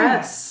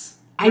dress.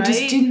 Right?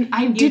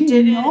 I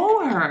didn't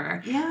know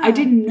her. Yeah. I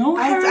didn't know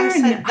her. I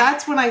said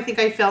that's when I think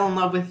I fell in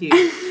love with you.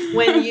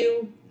 When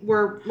you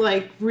were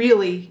like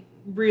really,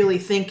 really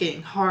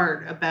thinking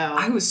hard about.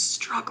 I was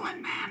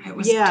struggling, man. It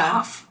was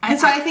tough.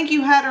 Because I think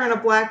you had her in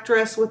a black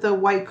dress with a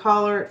white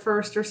collar at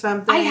first or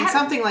something.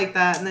 Something like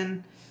that. And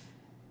then.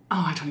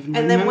 Oh, I don't even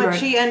remember. And then when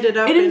she ended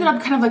up. It ended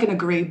up kind of like in a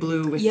gray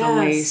blue with the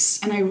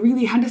lace. And I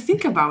really had to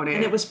think about it.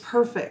 And it was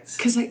perfect.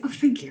 Because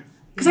thank you.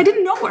 Because I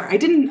didn't know her. I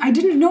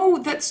didn't know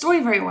that story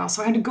very well.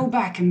 So I had to go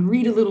back and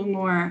read a little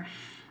more.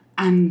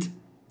 And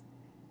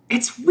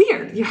it's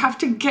weird. You have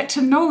to get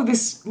to know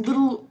this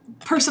little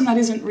person that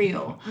isn't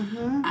real.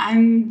 Mm-hmm.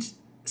 And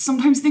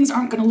sometimes things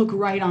aren't going to look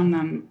right on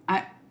them.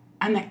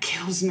 And that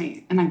kills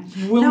me. And I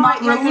will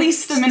not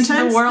release them into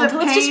the world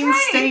until it's just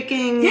right.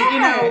 Painstaking, you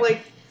know,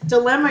 like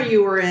dilemma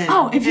you were in.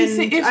 Oh, if you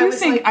think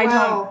like, I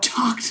don't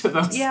talk to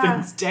those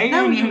things day in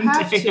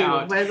and day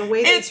out. By the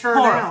way they it's turn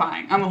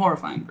horrifying. I'm a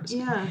horrifying person.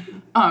 Yeah.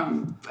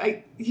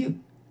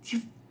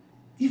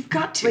 You You've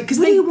got to. Like,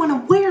 what do you want to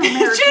wear,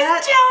 America?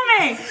 Just tell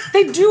me.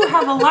 They do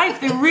have a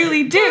life. They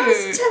really do.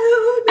 Just tell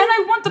me. And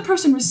I want the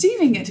person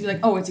receiving it to be like,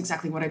 oh, it's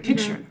exactly what I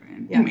pictured.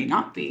 Yeah. It may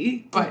not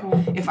be, but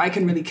if I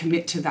can really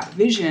commit to that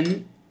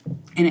vision,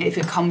 and if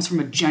it comes from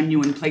a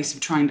genuine place of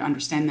trying to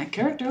understand that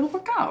character, it'll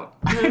work out.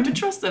 I have to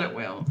trust that it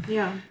will.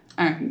 Yeah.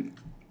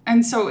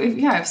 And so,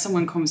 if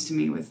someone comes to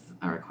me with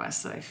a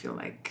request that I feel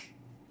like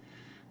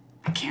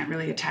I can't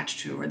really attach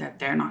to, or that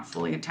they're not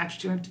fully attached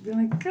to, I have to be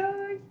like,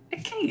 I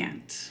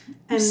can't.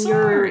 I'm And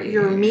sorry.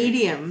 your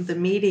medium, the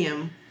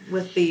medium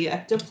with the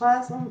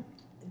ectoplasm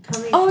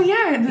coming. Oh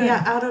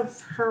yeah, out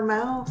of her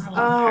mouth.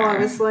 I I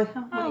was like,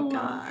 oh I my love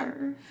God.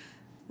 her.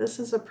 This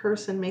is a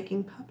person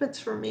making puppets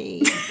for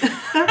me.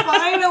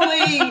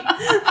 Finally.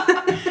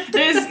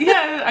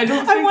 I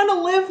don't. I want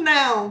to live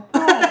now.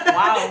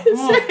 Wow.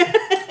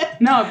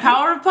 No,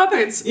 power of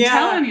puppets. I'm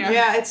telling you.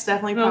 Yeah, it's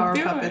definitely They'll power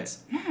do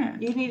puppets. it. Yeah.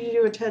 You need to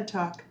do a TED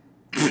Talk.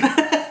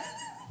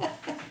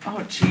 Oh,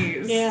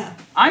 jeez. Yeah.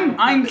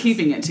 I'm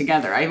keeping it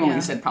together. I've only Yeah.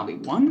 said probably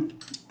one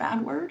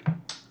bad word.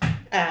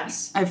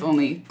 Ass. I've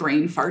only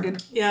brain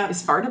farted. Yeah.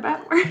 Is fart a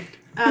bad word?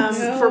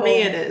 For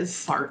me, it is.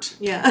 Fart.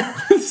 Yeah.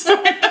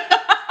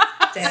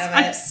 Damn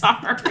I'm it.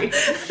 sorry.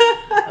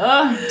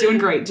 Doing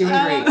great.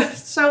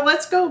 So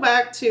let's go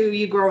back to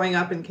you growing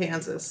up in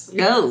Kansas.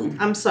 No.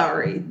 I'm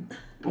sorry.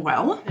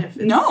 Well, If it's-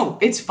 no,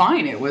 it's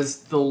fine. It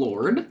was the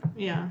Lord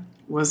Yeah.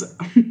 was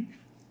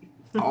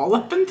all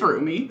up and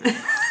through me.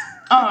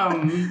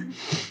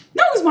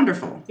 No, it was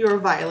wonderful. You were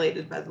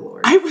violated by the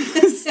Lord.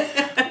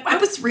 I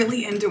was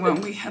really into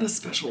him. We had a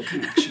special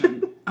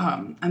connection.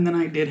 And then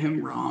I did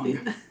him wrong.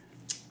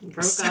 Broke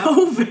up.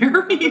 So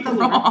very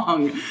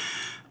wrong.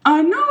 No,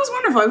 it was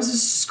wonderful. I was a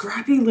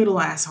scrappy little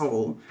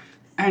asshole.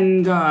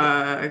 And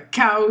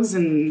cows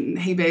and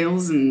hay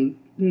bales and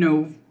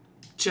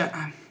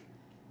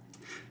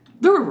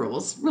there were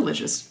rules,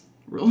 religious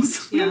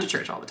rules. We went to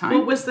church all the time.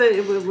 What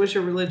was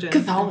your religion?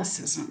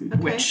 Catholicism,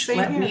 which, same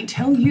let here. me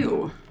tell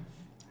you,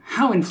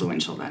 how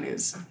influential that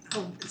is.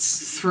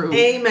 Through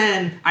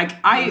Amen.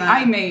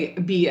 I may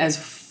be as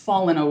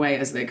fallen away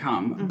as they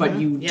come, but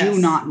you do Yes.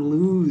 not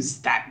lose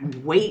that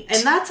weight.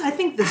 And that's, I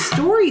think, the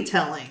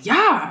storytelling.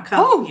 yeah.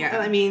 Oh, yeah.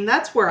 I mean,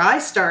 that's where I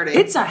started.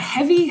 It's a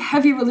heavy,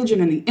 heavy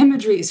religion, and the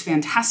imagery is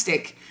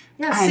fantastic.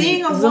 Yeah, and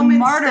seeing a the woman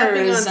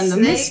martyrs stepping on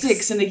and the snakes.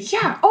 mystics and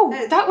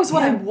that was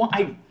what I want.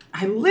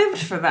 I lived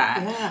for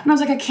that, Yeah. and I was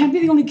like, I can't be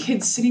the only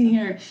kid sitting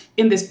here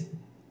in this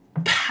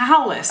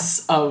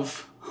palace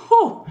of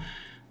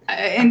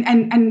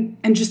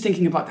and just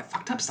thinking about that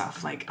fucked up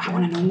stuff. Like, I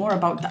want to know more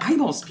about the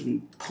eyeballs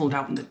being pulled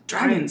out and the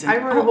dragons. I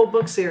And, wrote a whole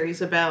book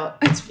series about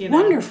It's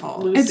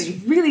wonderful. Lucy.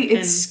 It's really,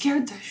 it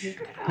scared the shit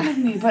out of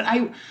me. But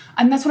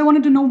and that's what I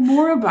wanted to know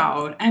more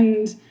about.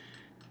 And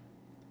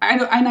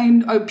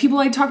I people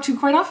I talk to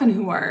quite often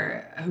who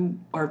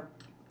are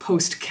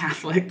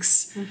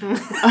post-Catholics,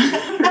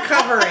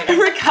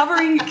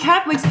 recovering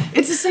Catholics.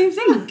 It's the same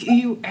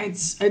thing.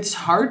 It's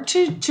hard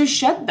to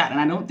shed that, and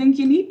I don't think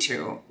you need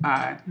to.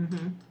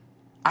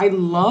 I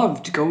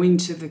loved going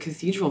to the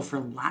cathedral for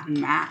Latin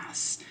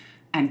Mass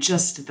and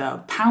just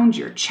the pound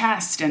your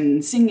chest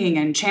and singing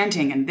and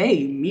chanting, and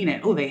they mean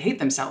it. Oh, they hate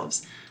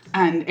themselves.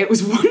 And it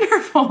was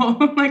wonderful.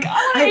 I'm like, I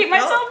want to hate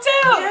myself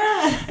too.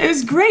 Yeah. It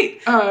was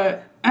great.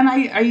 And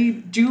I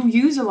do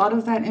use a lot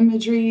of that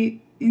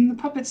imagery in the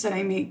puppets that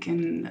I make,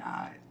 and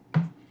I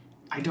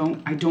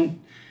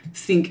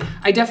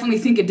definitely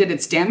think it did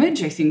its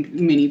damage. I think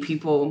many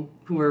people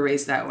who were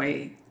raised that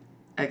way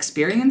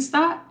experience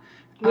that.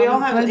 We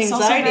all have but it's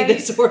also anxiety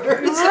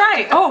disorders.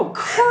 Right. Oh,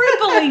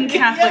 crippling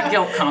Catholic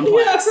guilt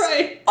complex. Yeah,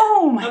 right.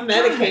 Oh my I'm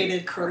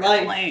medicated God. for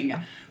life. Crippling.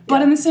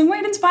 But in the same way,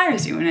 it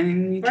inspires you, and I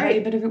mean, you carry a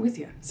Right. bit of it with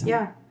you. So.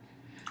 Yeah.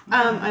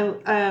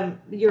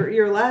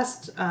 Your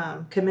last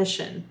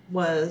commission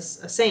was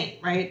a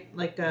saint, right?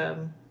 Like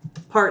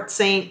part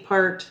saint,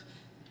 part.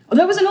 Oh,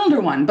 that was an older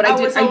one, but I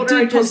was older, did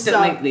I just post it saw-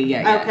 lately.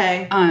 Yeah.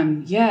 Okay.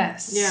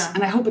 Yes. Yeah.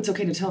 And I hope it's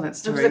okay to tell that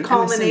story. was a I'm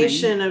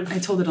culmination assuming. of- I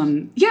told it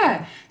on.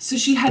 Yeah. So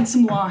she had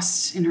some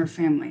loss in her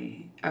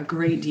family, a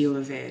great deal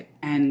of it,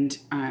 and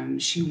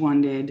she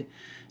wanted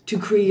to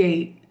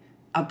create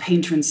a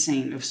patron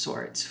saint of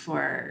sorts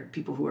for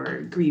people who are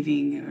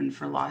grieving and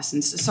for loss,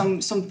 and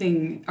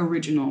something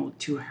original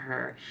to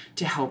her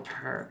to help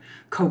her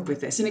cope with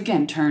this, and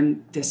again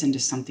turn this into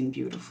something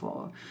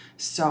beautiful.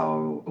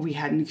 So we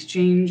had an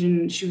exchange,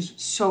 and she was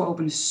so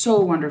open, so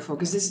wonderful,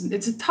 because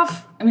it's a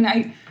tough. I mean,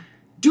 I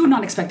do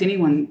not expect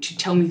anyone to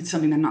tell me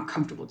something they're not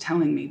comfortable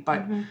telling me,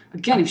 but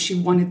again, if she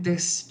wanted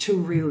this to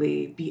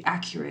really be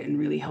accurate and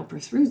really help her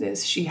through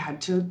this, she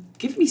had to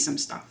give me some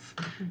stuff,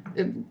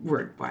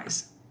 word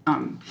wise.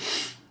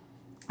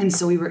 And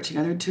so we worked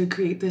together to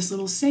create this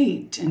little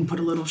saint and put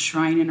a little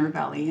shrine in her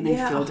belly, and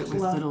I filled it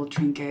with little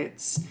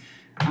trinkets.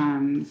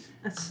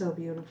 That's so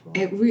beautiful.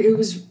 It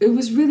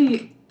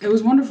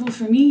was wonderful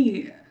for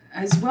me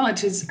as well.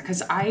 It is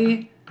because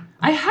I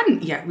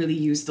hadn't yet really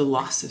used the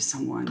loss of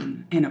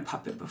someone in a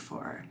puppet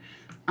before,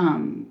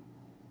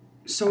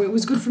 so it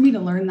was good for me to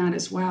learn that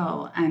as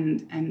well,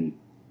 and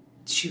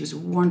she was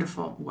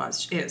wonderful.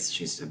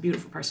 She's a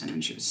beautiful person,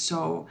 and she was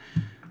so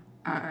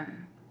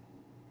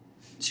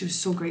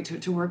great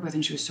to work with,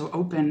 and she was so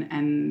open,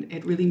 and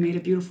it really made a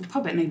beautiful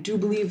puppet. And I do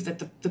believe that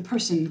the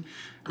person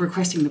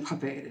requesting the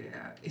puppet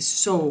is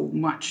so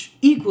much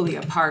equally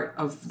a part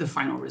of the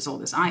final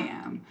result as I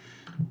am.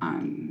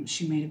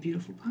 She made a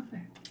beautiful puppet.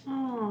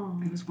 Oh,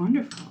 it was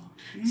wonderful.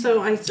 Yeah.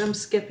 So I'm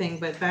skipping,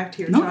 but back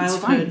to your No, childhood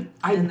it's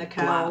fine. and the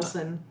cows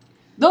and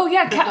Oh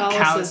yeah,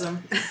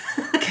 Catholicism.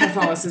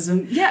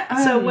 Catholicism. Yeah.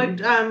 So what?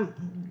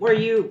 Do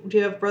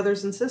you have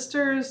brothers and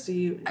sisters?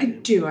 I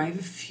do. I have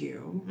a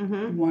few.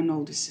 Mm-hmm. One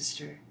older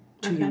sister,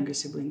 two Okay. younger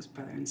siblings,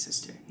 brother and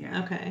sister.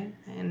 Yeah. Okay.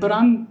 But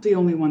I'm the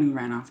only one who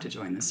ran off to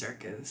join the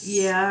circus.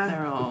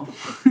 Yeah.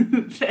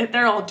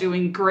 They're all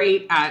doing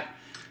great at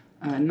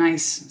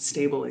nice,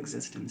 stable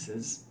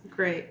existences,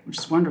 Great. which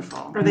is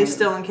wonderful. Are they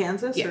still in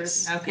Kansas?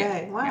 Yes. Or?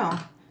 Okay. Yeah. Wow. Yeah.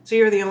 So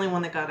you're the only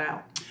one that got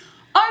out.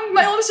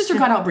 My older sister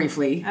got out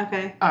briefly,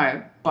 Okay.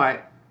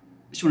 but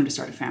she wanted to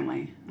start a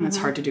family, and that's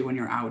hard to do when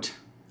you're out.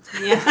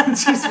 Yeah.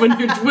 It's just when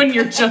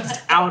you're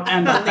just out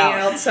and On the about.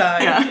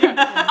 outside.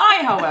 Yeah.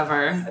 I,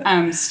 however,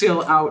 am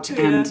still out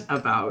and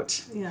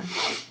about. Yeah.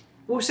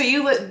 Well, so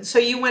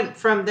you went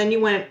from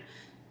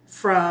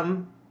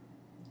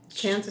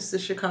Kansas to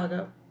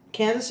Chicago.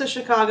 Kansas to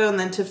Chicago and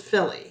then to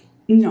Philly.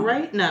 No.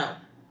 Right? No.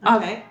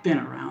 Okay. I've been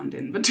around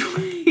in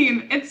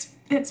between.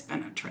 It's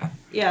been a trip.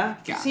 Yeah.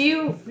 Yeah. So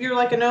you're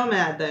like a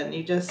nomad then.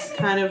 You just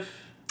kind of.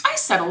 I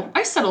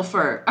settle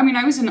for. I mean,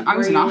 I was in you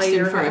lay Austin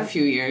your for a head?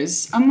 few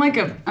years. I'm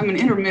an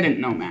intermittent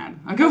nomad.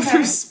 I go Okay.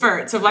 through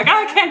spurts of like,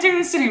 I can't do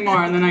this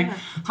anymore, and then I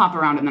hop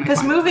around, and then I Because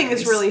find a moving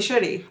is place. really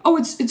shitty. Oh,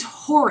 it's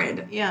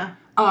horrid. Yeah.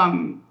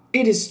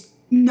 It is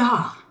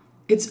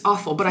it's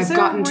awful. But I've there a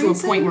gotten to a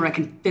reason? point where I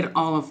can fit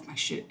all of my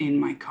shit in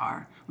my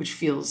car, which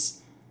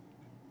feels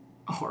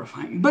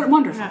horrifying, but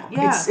wonderful.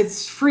 Yeah.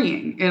 It's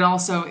freeing. It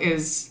also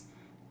is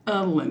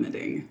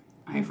limiting.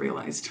 I've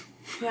realized.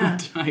 Yeah.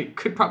 I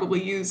could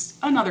probably use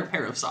another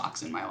pair of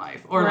socks in my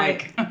life, or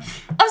Right. like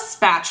a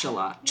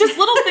spatula. Just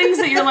little things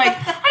that you're like,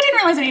 I didn't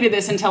realize I needed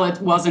this until it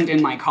wasn't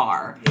in my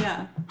car.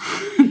 Yeah.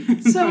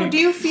 So do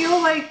you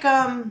feel like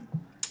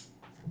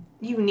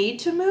you need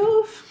to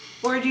move,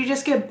 or do you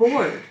just get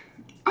bored?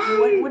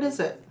 What is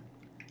it?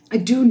 I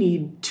do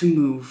need to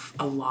move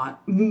a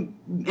lot, and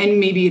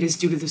maybe it is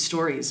due to the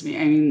stories. I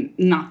mean,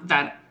 not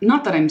that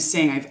I'm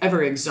saying I've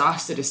ever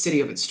exhausted a city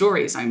of its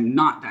stories. I'm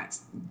not that.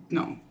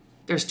 No,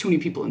 there's too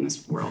many people in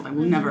this world. I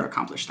will never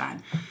accomplish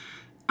that.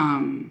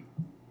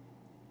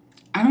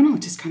 I don't know.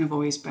 It's just kind of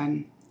always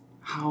been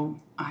how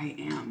I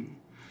am.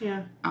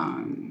 Yeah.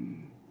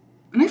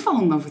 And I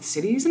fall in love with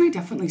cities, and I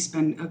definitely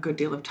spend a good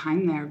deal of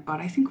time there. But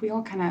I think we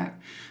all kind of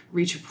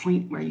reach a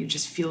point where you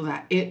just feel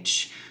that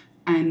itch.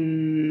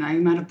 And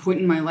I'm at a point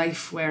in my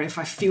life where if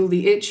I feel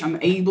the itch, I'm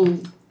able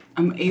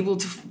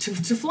to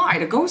fly,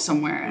 to go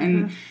somewhere.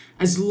 And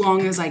as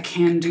long as I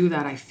can do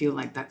that, I feel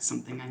like that's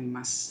something I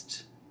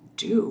must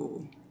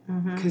do.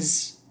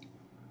 Because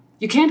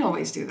you can't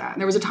always do that.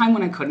 There was a time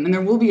when I couldn't, and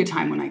there will be a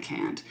time when I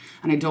can't.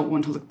 And I don't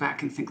want to look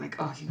back and think like,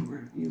 oh,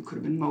 you could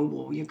have been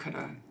mobile. You could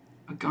have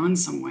gone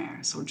somewhere.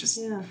 So just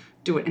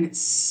do it. And it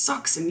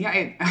sucks. And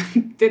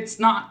it's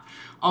not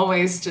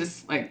always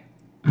just like,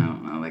 I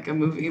don't know, like a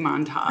movie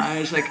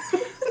montage, like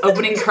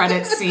opening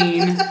credit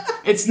scene.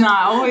 It's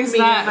not always Me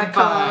in that. my but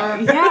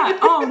car. yeah.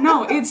 Oh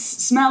no, it's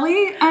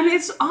smelly and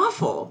it's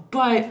awful.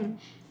 But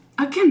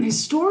again, there's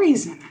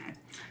stories in it.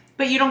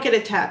 But you don't get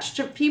attached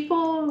to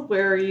people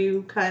where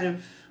you kind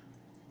of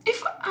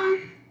If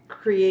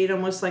create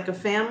almost like a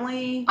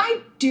family.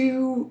 I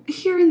do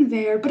here and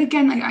there, but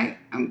again, like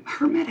I'm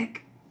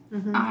hermetic.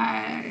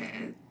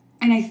 And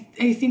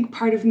I think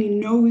part of me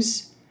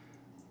knows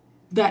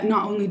that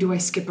not only do I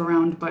skip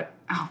around, but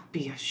I'll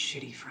be a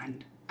shitty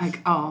friend.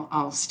 Like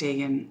I'll stay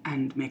in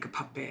and make a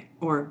puppet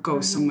or go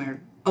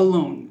somewhere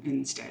alone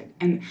instead.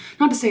 And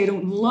not to say I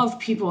don't love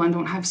people and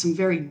don't have some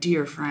very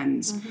dear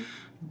friends,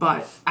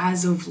 but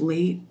as of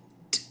late,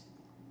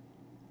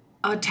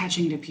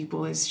 attaching to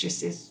people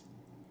is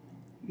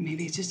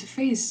maybe it's just a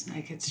phase.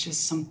 Like it's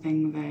just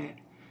something that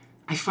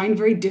I find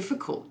very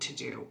difficult to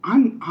do.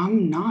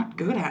 I'm not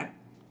good at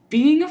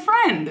being a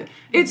friend.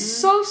 It's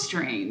so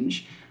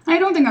strange. I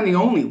don't think I'm the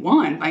only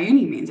one by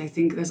any means. I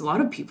think there's a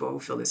lot of people who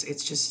feel this.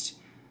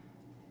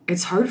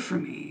 It's hard for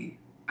me.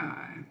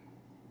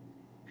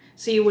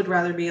 So you would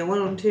rather be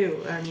alone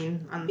too. I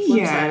mean, on the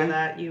flip side of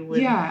that, you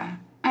would. Yeah.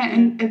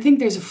 And I think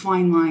there's a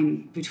fine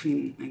line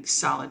between like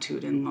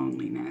solitude and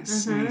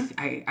loneliness. And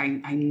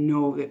I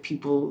know that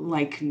people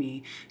like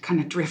me kind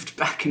of drift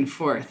back and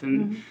forth,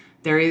 and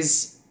there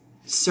is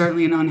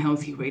certainly an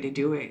unhealthy way to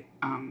do it.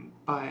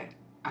 But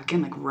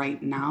again, like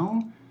right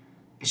now,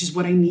 it's just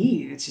what I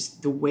need. It's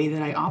just the way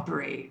that I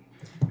operate.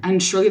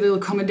 And surely there'll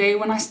come a day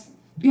when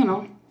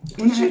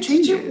when that changes.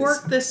 Did you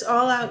work this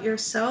all out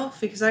yourself?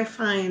 Because I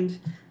find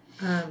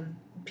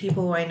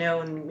people who I know,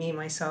 and me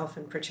myself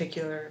in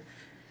particular,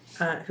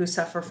 who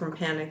suffer from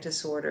panic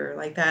disorder,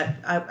 like that,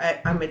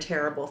 I'm a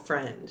terrible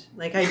friend.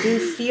 Like I do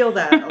feel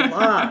that a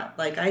lot.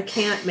 Like I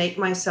can't make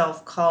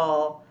myself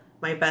call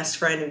my best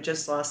friend who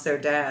just lost their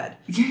dad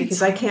Yeah,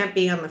 because I can't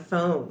be on the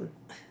phone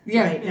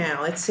Yeah. right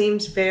now. It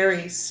seems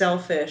very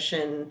selfish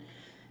and,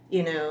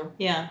 you know.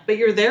 Yeah, but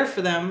you're there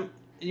for them.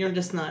 You're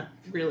just not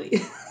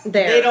really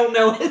There. They don't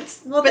know it.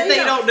 Well, but they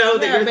don't know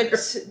that you're but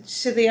there.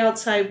 to the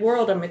outside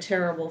world, I'm a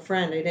terrible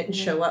friend. I didn't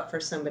show up for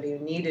somebody who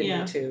needed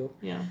me to.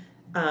 Yeah.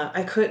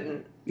 I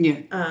couldn't.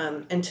 Yeah.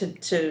 And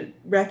to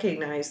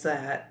recognize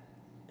that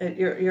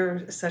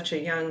you're such a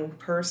young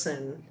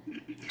person.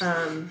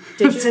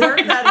 Did you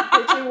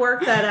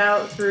work that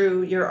out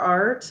through your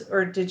art,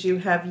 or did you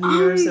have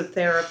years of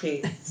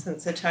therapy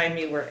since the time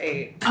you were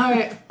 8?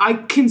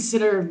 I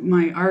consider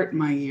my art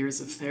my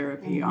years of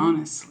therapy,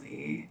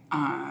 honestly.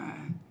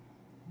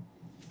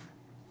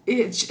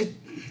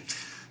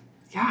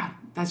 Yeah,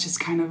 that's just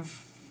kind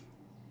of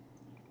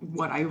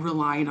what I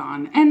relied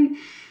on. And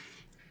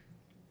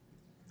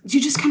you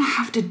just kind of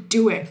have to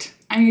do it.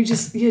 And you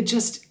just,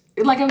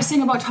 like I was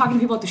saying about talking to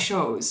people at the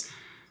shows,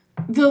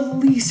 the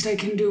least I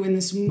can do in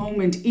this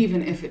moment,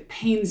 even if it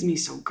pains me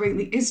so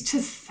greatly, is to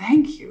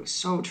thank you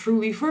so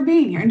truly for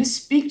being here and to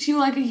speak to you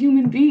like a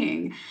human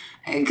being.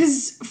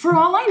 Because for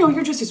all I know,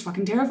 you're just as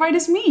fucking terrified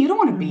as me. You don't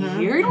want to be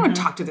here. You don't want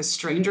to talk to this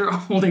stranger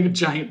holding a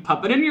giant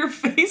puppet in your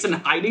face and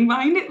hiding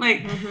behind it.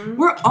 Like,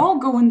 we're all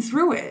going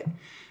through it.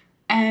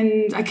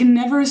 And I can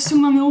never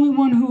assume I'm the only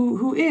one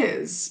who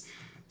is.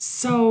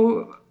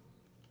 So,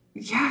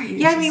 yeah.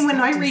 I mean, when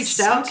I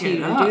reached out to you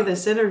to do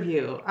this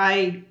interview,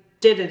 I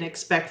didn't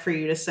expect for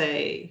you to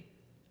say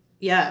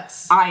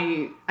yes.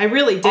 I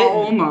really didn't.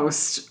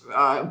 Almost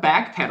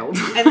backpedaled.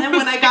 And then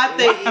when I got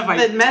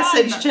the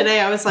message done? today,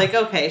 I was like,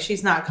 okay,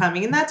 she's not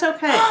coming, and that's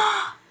okay.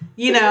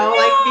 You know,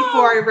 like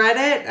before I read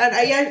it, and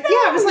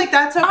I was like,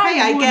 that's okay.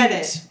 I get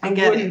it. I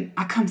get it.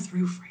 I come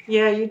through for you.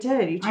 Yeah, you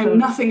did. I'm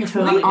nothing if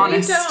not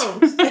honest.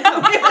 You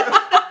don't.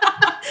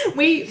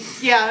 We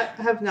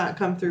have not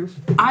come through.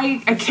 I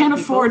can't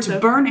afford to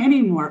burn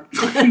any more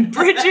fucking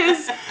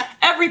bridges.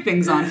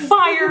 Everything's on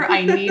fire.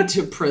 I need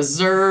to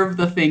preserve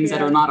the things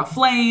that are not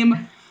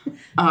aflame.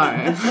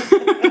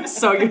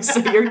 So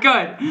you're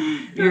good.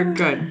 You're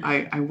good.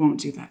 I won't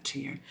do that to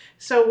you.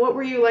 So what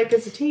were you like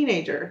as a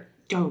teenager?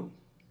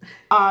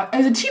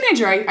 As a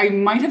teenager, I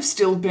might have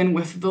still been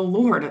with the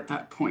Lord at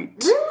that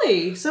point.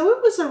 Really? So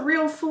it was a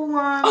real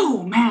full-on...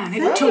 Oh, man.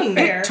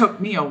 It took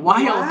me a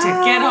while to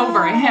get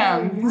over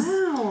him.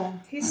 Wow.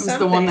 He was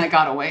the one that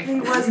got away from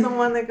He was the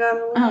one that got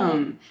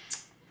away.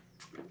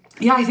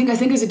 Yeah, I think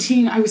as a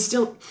teen, I was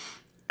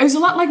a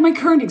lot like my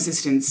current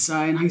existence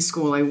in high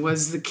school. I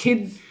was the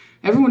kid,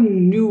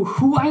 everyone knew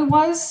who I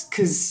was,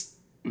 because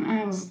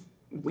I was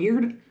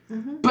weird,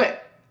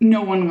 but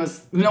no one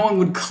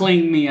would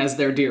claim me as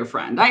their dear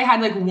friend. I had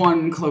like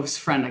one close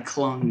friend I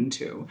clung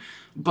to,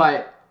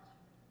 but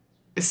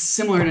it's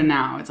similar to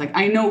now. It's like,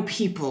 I know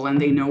people and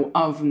they know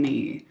of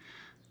me,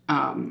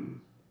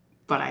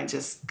 but I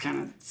just kind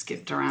of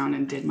skipped around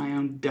and did my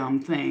own dumb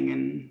thing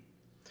and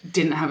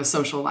didn't have a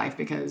social life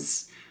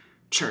because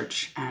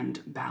church and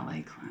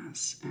ballet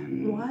class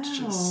and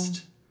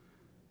just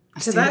I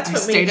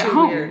stayed at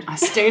home. Weird. I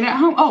stayed at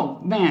home. Oh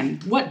man,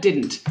 what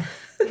didn't?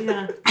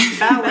 Yeah.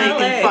 Ballet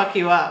can fuck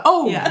you up.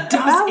 Oh, yeah.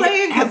 does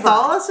Ballet and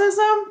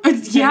Catholicism?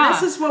 Yeah. And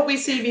this is what we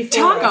see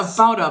before us.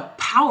 Talk about a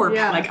power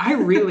Yeah. Like I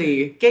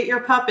really Get your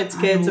puppets,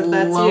 kids, if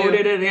that's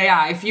loaded you. it.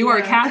 Yeah, if you are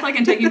a Catholic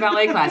and taking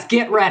ballet class,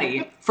 get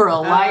ready for a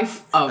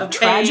life of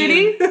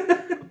tragedy,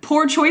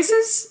 poor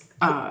choices,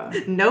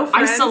 No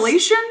friends.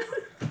 isolation.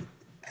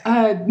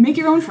 Make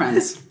your own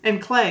friends.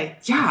 And clay.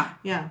 Yeah.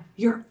 Yeah.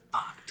 You're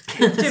fucked,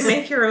 kids. To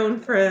make your own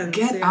friends.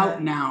 Get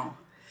out now.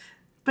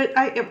 But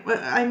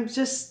I'm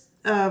just...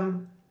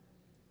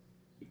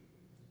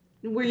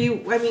 were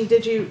you, I mean,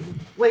 did you,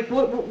 like,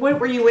 what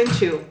were you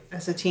into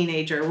as a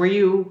teenager?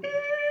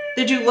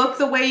 Did you look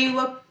the way you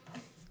look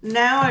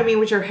now? I mean,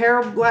 was your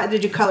hair black?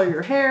 Did you color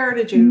your hair?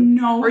 Did you?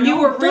 No. Or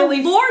you were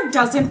really... The Lord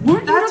doesn't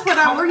want you to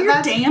color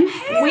your damn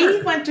hair.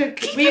 We went to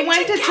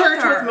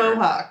church with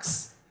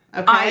mohawks.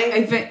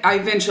 Okay? I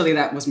eventually,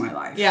 that was my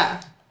life. Yeah.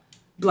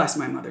 Bless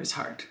my mother's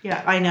heart.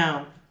 Yeah, I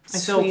know. I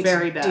feel Sweet,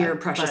 very bad. dear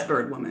precious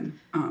bird woman.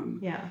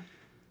 Yeah.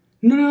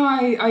 No,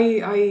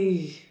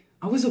 I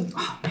was a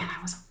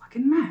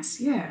fucking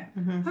mess. Yeah,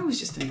 I was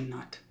just a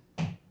nut.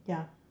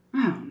 Yeah.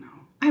 I don't know.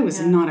 I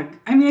was not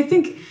I mean, I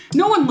think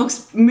no one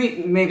looks.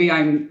 Maybe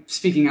I'm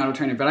speaking out of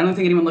turn, but I don't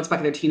think anyone looks back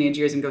at their teenage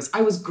years and goes,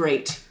 "I was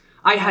great.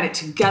 I had it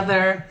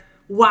together.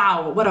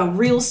 Wow, what a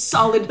real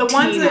solid The teen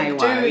ones that I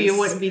was." do, you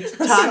wouldn't be talking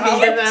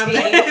to them in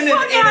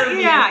an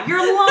interview. Yeah,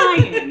 you're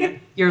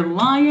lying. You're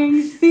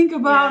lying. Think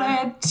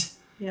about it.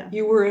 Yeah.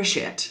 You were a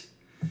shit.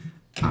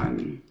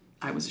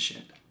 I was a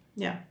shit.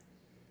 Yeah.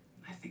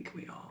 I think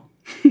we all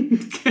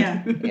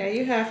Yeah. Yeah,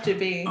 you have to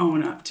be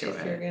own up to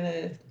if you're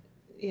it.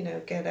 gonna,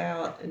 get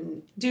out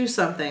and Do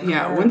something.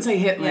 Yeah, once I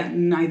hit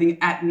I think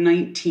at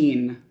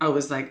 19, I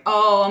was like,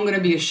 oh, I'm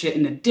gonna be a shit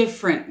in a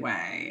different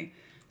way.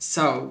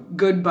 So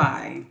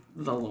goodbye,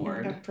 the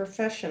Lord. a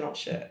professional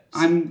shit.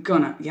 I'm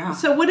gonna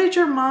So what did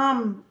your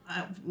mom,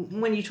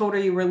 when you told her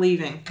you were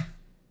leaving?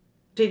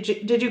 Did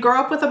you grow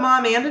up with a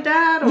mom and a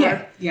dad?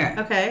 Or?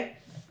 Yeah. Okay.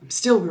 I'm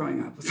still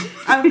growing up with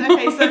them.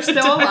 Okay, so they're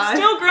still alive.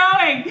 Still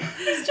growing.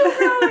 They're still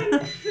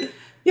growing.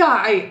 Yeah,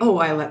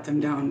 I let them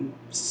down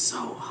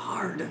so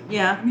hard.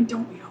 Yeah. I mean,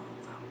 don't we all,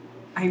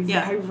 though?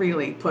 I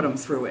really put them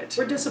through it.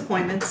 We're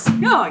disappointments.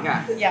 Oh,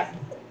 yeah. Yeah.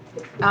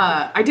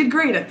 I did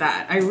great at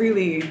that. I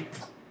really,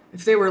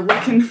 if they were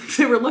looking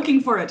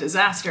for a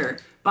disaster,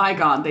 by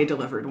God, they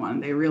delivered one.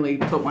 They really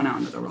put one out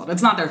into the world.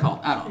 It's not their fault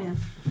at all. Yeah.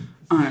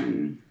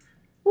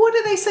 What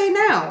do they say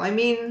now? I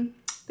mean,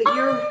 that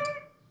you're...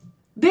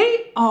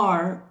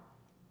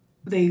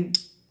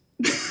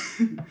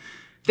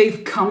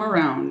 They've come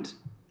around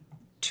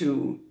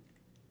to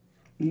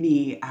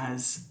me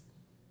as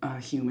a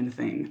human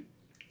thing.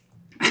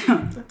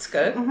 That's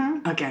good.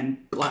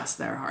 Again, bless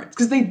their hearts,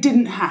 because they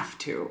didn't have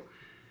to.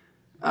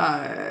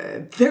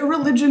 Their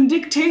religion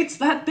dictates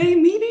that they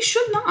maybe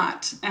should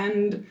not,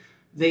 and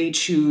they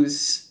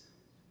choose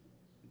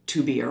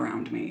to be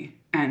around me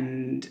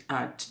and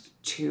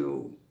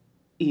to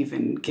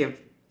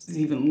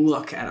even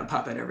look at a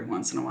puppet every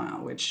once in a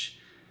while, which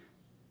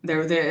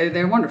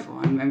they're wonderful.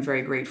 I'm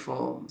very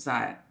grateful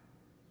that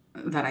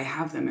I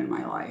have them in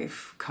my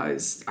life,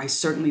 because I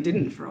certainly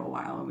didn't for a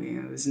while. I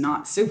mean, it was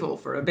not civil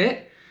for a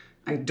bit.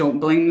 I don't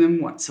blame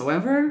them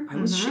whatsoever. I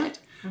was shit.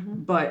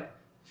 But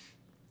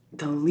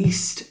the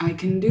least I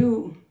can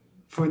do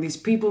for these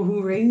people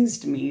who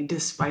raised me,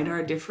 despite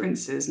our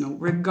differences,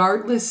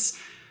 regardless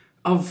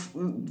of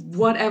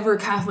whatever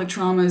Catholic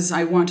traumas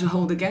I want to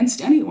hold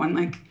against anyone,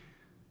 like,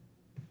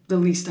 the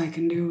least I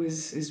can do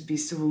is be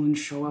civil and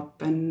show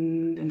up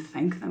and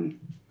thank them.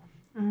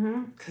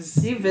 Because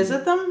Do you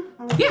visit them?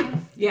 yeah,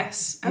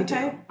 yes, I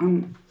Okay.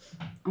 do.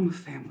 I'm a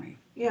family.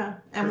 Yeah.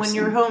 And when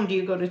you're home, do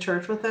you go to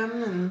church with them?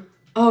 And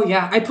Oh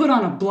yeah, I put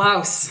on a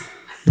blouse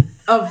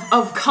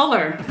of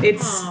color.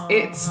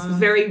 It's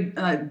very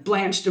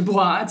Blanche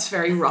Dubois. It's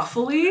very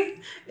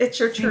ruffly. It's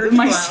your church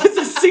It's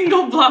a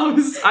single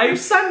blouse. your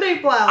Sunday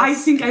blouse. I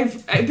think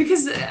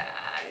because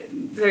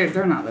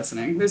they're not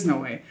listening. There's no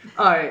way.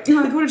 I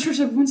go to church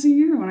like once a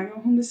year when I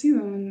go home to see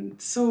them,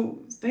 and so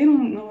they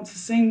don't know it's the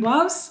same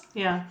blouse.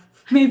 Yeah.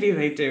 Maybe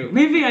they do.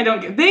 Maybe I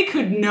don't get. They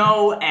could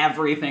know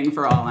everything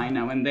for all I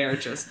know, and they're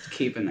just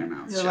keeping their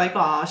mouths You're shut. like,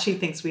 aw, she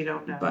thinks we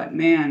don't know. But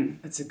man,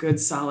 it's a good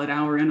solid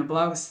hour in a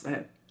blouse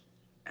that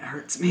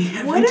hurts me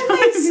every What do time.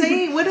 they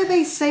say? What do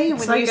they say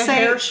It's when like you a say?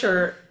 hair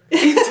shirt.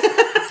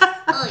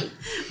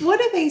 What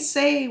do they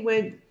say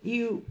when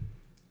you?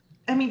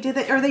 I mean,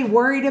 are they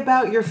worried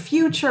about your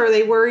future? Are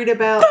they worried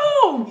about?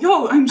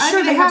 Yo, I'm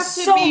sure they have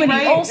so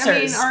many ulcers. I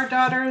mean, our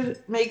daughter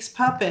makes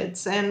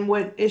puppets, and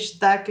what is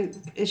that?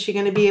 Is she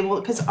going to be able?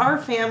 Because our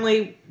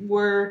family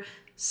were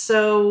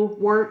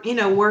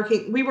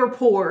working. We were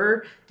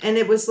poor, and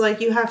it was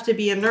like you have to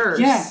be a nurse.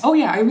 Yeah. Oh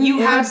yeah. I really You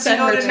have to send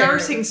go her to to-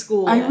 nursing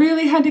school. I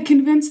really had to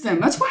convince them.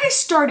 That's why I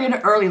started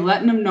early,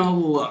 letting them know,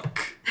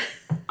 look,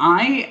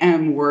 I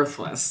am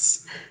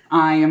worthless.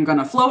 I am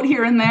gonna float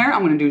here and there.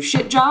 I'm gonna do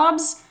shit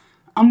jobs.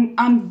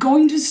 I'm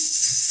going to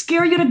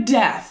scare you to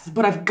death,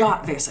 but I've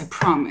got this. I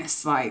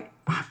promise. Like,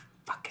 I've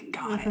fucking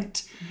got it.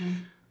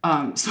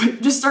 So I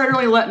just started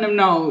really letting them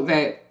know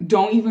that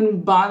don't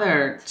even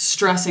bother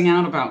stressing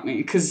out about me,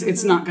 because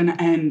it's not gonna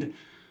end.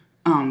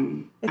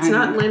 It's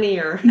not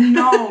linear.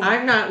 No.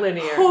 I'm not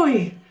linear.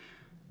 Boy.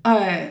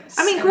 I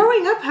mean,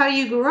 growing up, how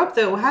you grew up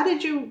though? How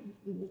did you?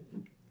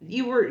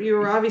 You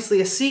were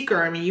obviously a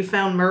seeker. I mean, you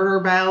found murder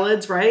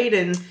ballads, right,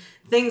 and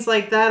things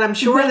like that. I'm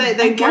sure that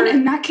they again, weren't.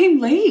 and that came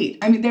late.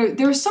 I mean,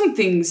 there are some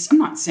things. I'm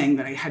not saying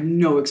that I had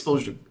no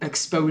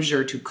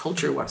exposure to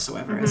culture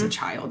whatsoever as a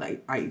child.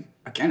 I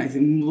think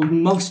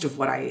most of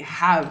what I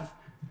have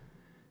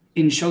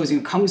in shows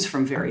comes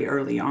from very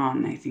early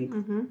on. I think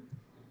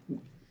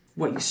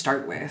what you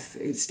start with,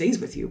 it stays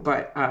with you.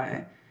 But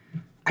I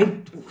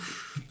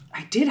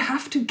did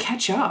have to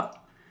catch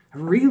up. I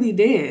really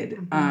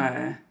did.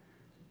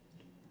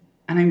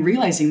 And I'm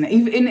realizing that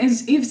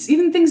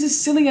even things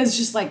as silly as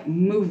just like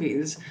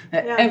movies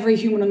that every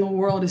human in the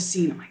world has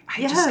seen. I'm like,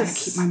 I just gotta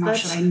keep my mouth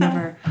shut.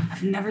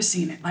 I've never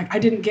seen it. Like, I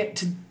didn't get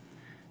to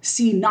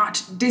see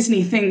not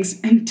Disney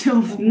things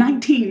until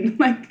 19.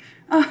 Like,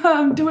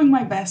 I'm doing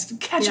my best,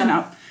 catching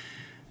up.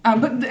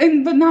 But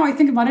now I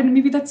think about it, and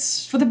maybe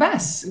that's for the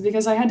best,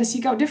 because I had to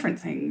seek out different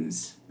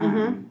things,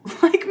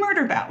 like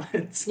murder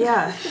ballads.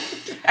 Yeah.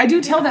 I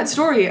do tell that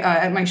story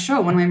at my show.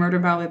 One of my murder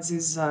ballads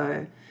is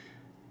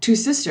Two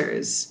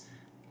Sisters,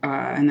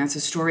 and that's a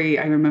story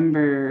I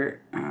remember.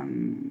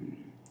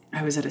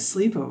 I was at a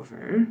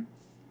sleepover,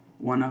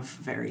 one of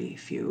very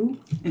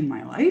few in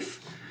my life.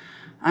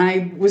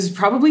 I was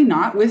probably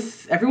not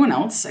with everyone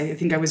else. I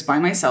think I was by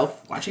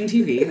myself watching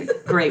TV.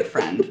 Like, great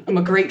friend. I'm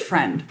a great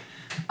friend.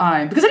 Because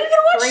I didn't get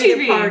to watch Great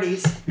TV. at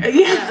parties.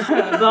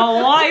 Yeah, the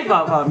life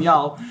of them,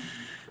 y'all.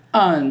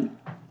 And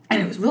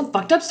it was a real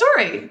fucked up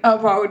story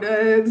about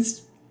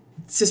this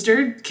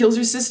sister kills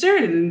her sister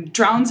and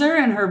drowns her,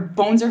 and her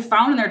bones are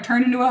found, and they're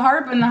turned into a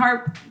harp, and the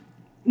harp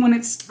when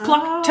it's tells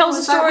a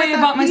is that story what that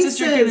about my piece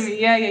sister is killing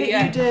me. Yeah.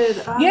 that you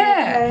did? Oh,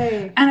 Yeah.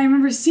 okay. And I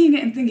remember seeing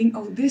it and thinking,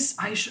 oh,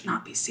 I should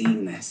not be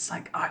seeing this.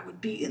 Like, I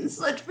would be in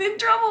such big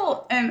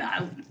trouble. And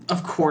I,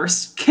 of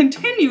course,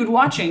 continued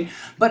watching.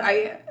 But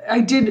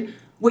I did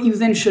what you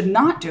then should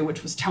not do,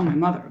 which was tell my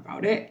mother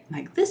about it.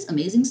 Like, this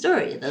amazing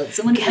story about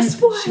someone. Guess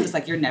and what? She was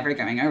like, you're never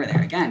going over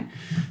there again.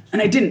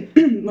 And I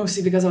didn't,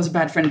 mostly because I was a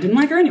bad friend and didn't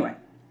like her anyway.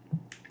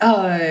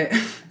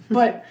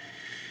 But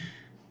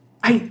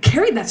I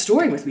carried that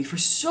story with me for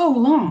so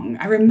long.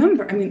 I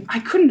remember, I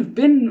couldn't have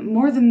been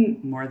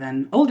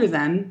older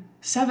than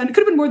 7. It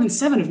could have been more than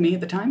 7 of me at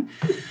the time.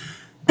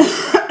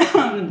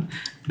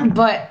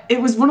 But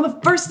it was one of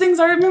the first things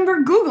I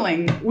remember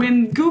Googling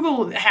when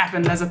Google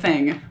happened as a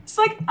thing. It's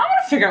like, I want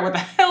to figure out what the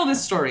hell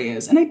this story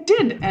is. And I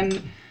did.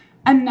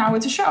 And now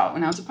it's a show.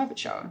 And now it's a puppet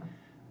show.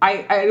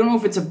 I don't know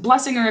if it's a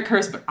blessing or a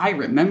curse, but I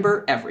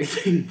remember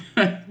everything.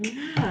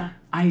 Yeah.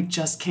 I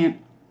just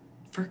can't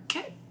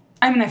forget.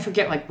 I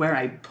forget like where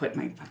I put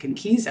my fucking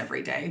keys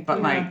every day,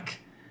 but like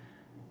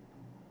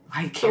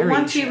I carry. But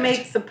once you shit.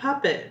 make the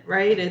puppet,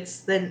 right?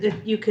 It's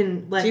then you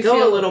can let You go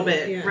feel a little it,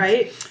 bit, yeah.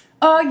 right?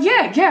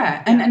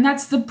 Yeah. And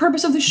that's the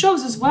purpose of the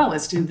shows as well,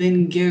 is to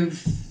then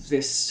give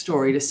this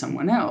story to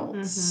someone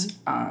else.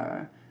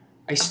 Mm-hmm.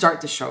 I start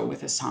the show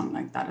with a song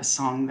like that, a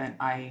song that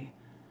I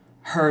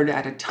heard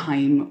at a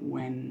time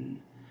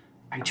when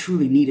I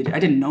truly needed it. I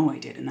didn't know I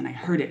did, and then I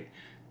heard it.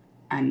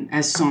 And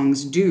as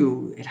songs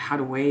do, it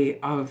had a way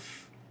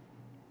of,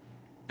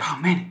 oh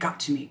man, it got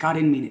to me, it got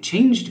in me, and it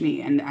changed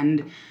me, and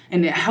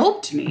it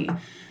helped me.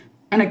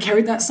 And I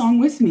carried that song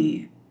with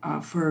me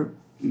for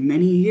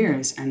many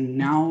years, and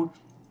now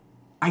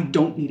I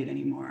don't need it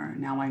anymore.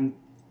 Now I'm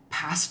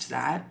past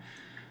that.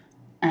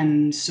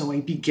 And so I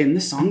begin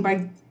the song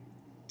by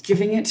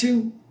giving it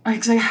to,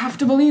 because I have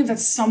to believe that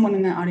someone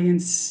in the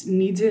audience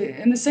needs it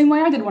in the same way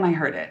I did when I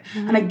heard it.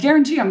 Mm-hmm. And I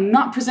guarantee I'm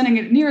not presenting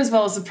it near as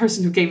well as the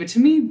person who gave it to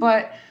me,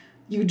 but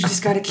you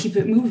just got to keep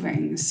it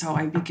moving. So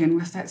I begin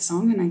with that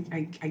song, and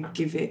I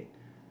give it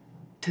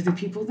to the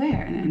people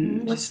there.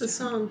 And What's the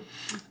song?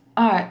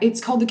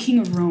 It's called The King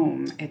of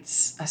Rome.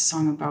 It's a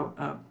song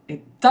about,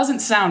 it doesn't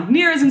sound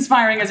near as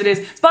inspiring as it is.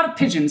 It's about a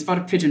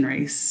pigeon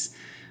race.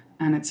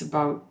 And it's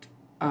about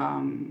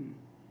an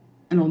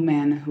old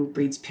man who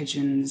breeds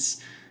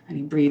pigeons, and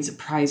he breeds a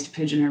prized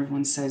pigeon.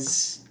 Everyone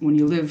says, when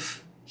you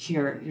live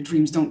here, your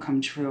dreams don't come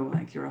true.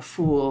 Like, you're a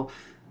fool.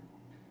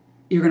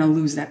 You're going to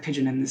lose that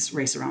pigeon in this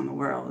race around the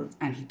world.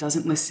 And he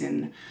doesn't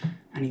listen.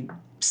 And he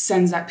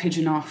sends that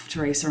pigeon off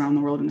to race around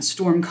the world. And a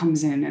storm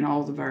comes in, and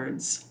all the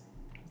birds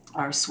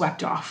are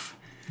swept off.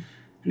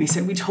 And they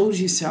said, we told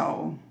you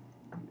so.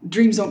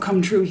 Dreams don't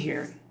come true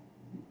here.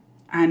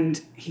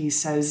 And he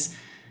says,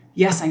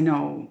 yes, I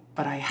know,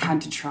 but I had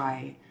to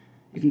try.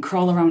 You can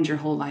crawl around your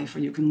whole life, or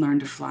you can learn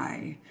to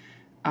fly.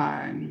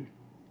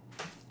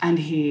 And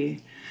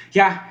he,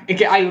 and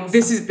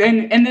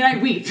then I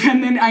weep,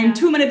 and then I'm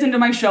 2 minutes into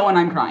my show and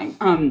I'm crying.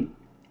 And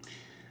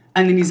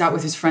then he's out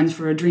with his friends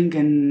for a drink,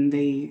 and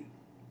they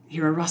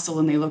hear a rustle,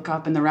 and they look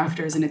up in the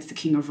rafters, and it's the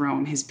King of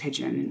Rome, his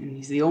pigeon, and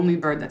he's the only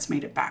bird that's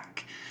made it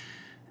back.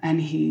 And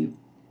he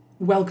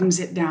welcomes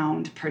it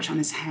down to perch on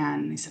his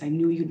hand. He said, I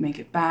knew you'd make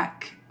it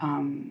back,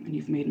 and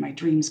you've made my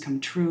dreams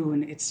come true.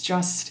 And it's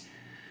just,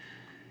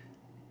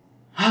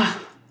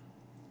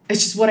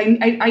 it's just what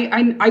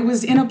I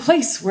was in a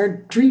place where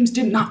dreams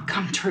did not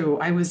come true.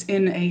 I was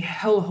in a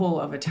hellhole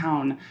of a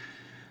town.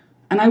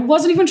 And I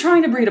wasn't even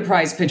trying to breed a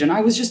prize pigeon.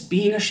 I was just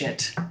being a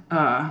shit,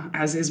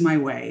 as is my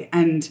way.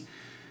 And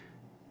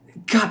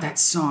God, that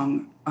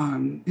song,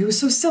 it was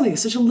so silly.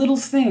 It's such a little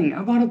thing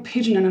about a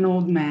pigeon and an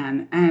old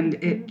man. And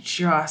it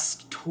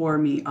just tore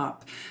me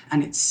up.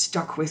 And it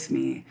stuck with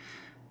me.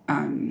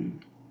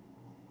 And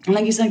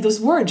like you said,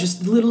 those words,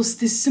 just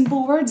these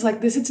simple words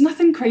like this. It's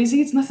nothing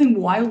crazy. It's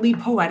nothing wildly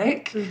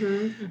poetic.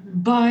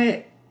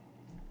 But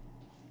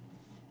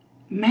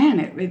man,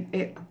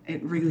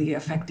 it really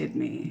affected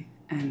me.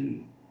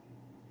 And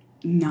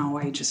now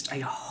I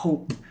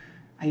hope,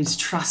 I just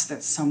trust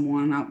that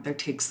someone out there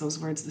takes those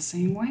words the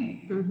same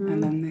way.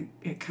 And then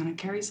it kind of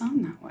carries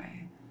on that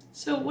way.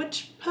 So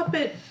which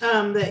puppet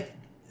I'm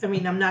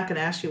not going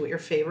to ask you what your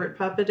favorite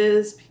puppet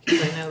is,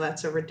 because I know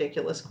that's a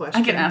ridiculous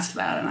question. I get asked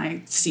that and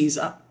I seize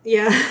up.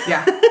 Yeah.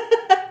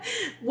 Yeah.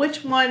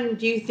 Which one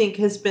do you think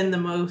has been the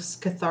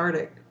most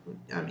cathartic,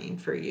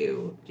 for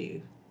you?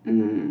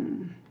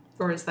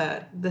 Or is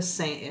that the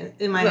same?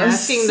 Am I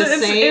asking the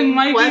same It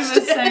might question? be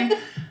the same.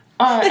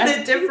 In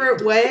a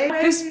different way?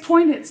 At this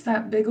point, it's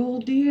that big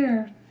old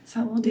deer. It's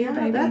that little deer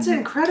baby. That's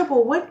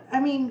incredible.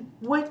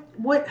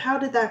 How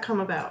did that come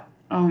about?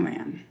 Oh,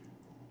 man.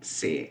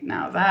 See,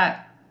 now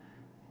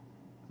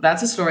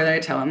that's a story that I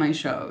tell in my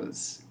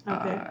shows.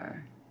 Okay.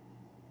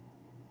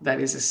 That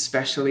is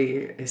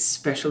especially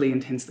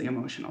intensely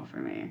emotional for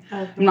me.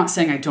 Okay. I'm not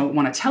saying I don't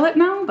want to tell it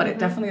now, but it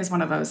definitely is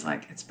one of those,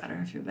 like, it's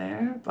better if you're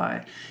there.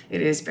 But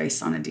it is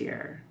based on a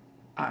deer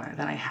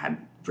that I had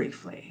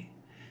briefly.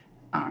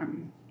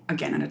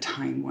 Again, at a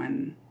time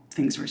when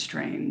things were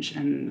strange.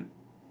 And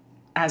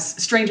as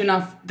strange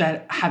enough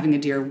that having a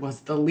deer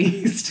was the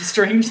least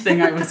strange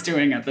thing I was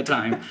doing at the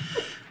time.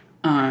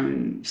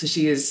 So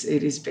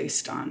it is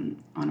based on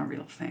a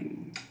real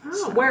thing. Oh,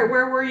 So. where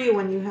were you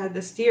when you had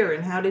this deer,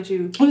 and how did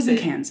you keep I was in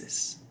it?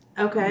 Kansas.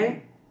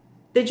 Okay.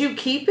 Did you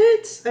keep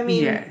it? I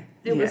mean, Yeah,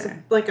 it was yeah.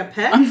 like a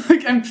pet?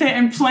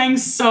 I'm playing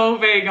so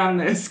vague on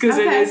this because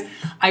Okay. it is.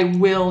 I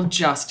will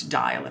just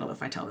die a little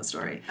if I tell the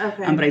story.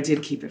 Okay. But I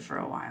did keep it for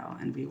a while,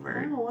 and we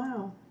were Oh,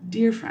 wow.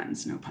 dear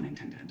friends. No pun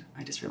intended.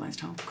 I just realized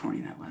how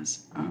corny that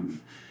was.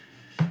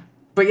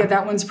 But yeah,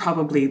 that one's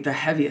probably the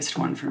heaviest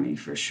one for me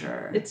for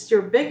sure. It's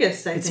your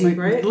biggest, I It's think,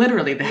 right?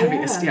 literally the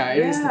heaviest. Yeah,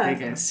 Yeah, it is the yeah.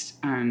 biggest.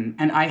 And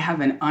I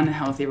have an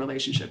unhealthy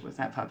relationship with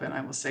that puppet.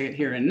 I will say it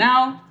here and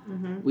now.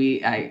 Mm-hmm.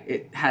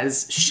 It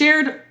has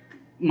shared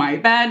my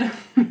bed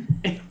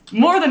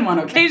more than one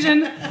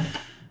occasion.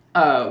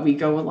 We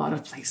go a lot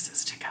of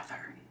places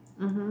together.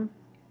 Mm-hmm.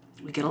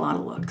 We get a lot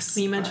of looks.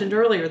 You mentioned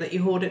earlier that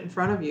you hold it in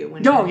front of you.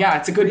 When Oh you're yeah,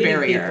 it's a good greeting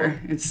barrier.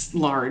 people. It's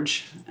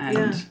large and.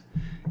 Yeah.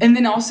 And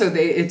then also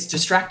it's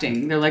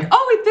distracting. They're like,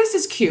 oh, wait, this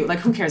is cute. Like,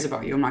 who cares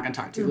about you? I'm not going to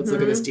talk to you. Let's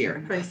look at this deer.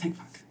 And I'm like, Right. thank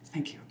fuck.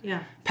 Thank you.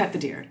 Yeah, Pet the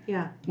deer.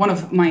 yeah. One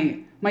of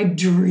my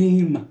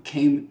dream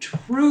came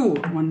true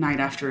one night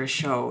after a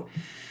show.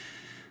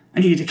 I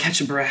needed to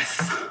catch a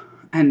breath.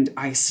 And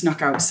I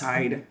snuck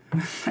outside.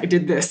 I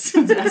did this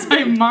as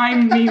I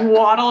mime me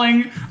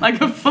waddling like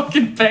a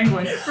fucking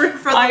penguin. For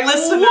the I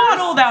listeners.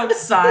 waddled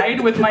outside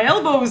with my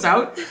elbows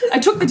out. I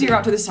took the deer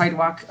out to the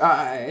sidewalk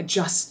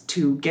just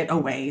to get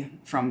away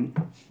from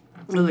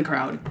the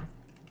crowd.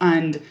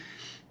 And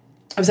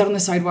I was out on the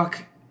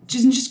sidewalk,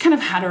 just kind of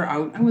had her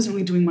out. I wasn't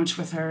really doing much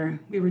with her.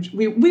 We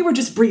were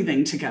just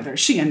breathing together,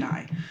 she and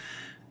I.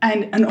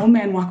 And an old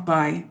man walked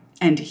by,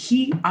 and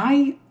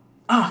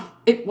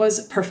it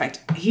was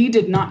perfect. He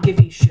did not give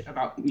a shit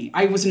about me.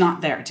 I was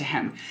not there to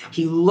him.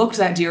 He looked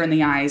that deer in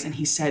the eyes and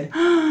he said,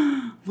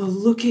 well,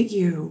 look at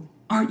you.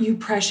 Aren't you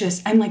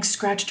precious? And like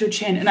scratched her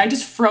chin. And I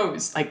just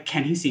froze. Like,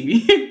 can he see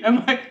me?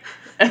 Am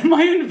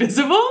I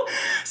invisible?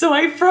 So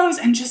I froze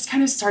and just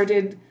kind of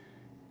started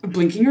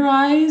blinking her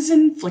eyes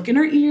and flicking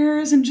her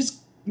ears and just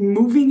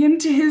moving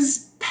into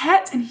his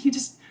pet. And he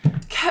just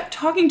kept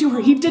talking to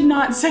her. He did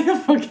not say a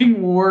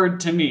fucking word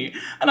to me.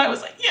 And I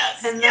was like,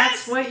 yes, And yes.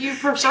 that's what you She's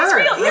prefer.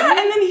 real. right? Yeah.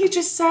 And then he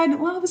just said,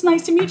 well, it was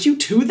nice to meet you,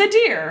 to the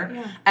deer.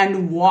 Yeah.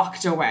 And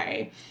walked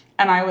away.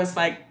 And I was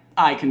like,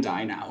 I can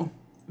die now.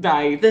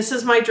 This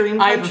is my dream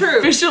come I've true.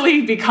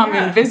 officially become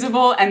Yeah.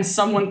 invisible, and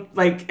someone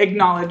like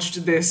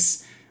acknowledged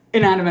this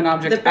inanimate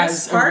object The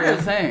best as part a real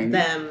of thing.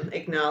 them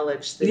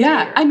acknowledge the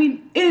Yeah, deer. I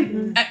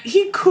mean,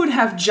 he could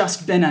have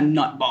just been a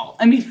nutball.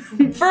 I mean,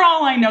 for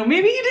all I know,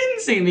 maybe he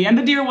didn't see me, and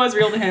the deer was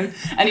real to him,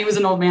 and he was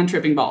an old man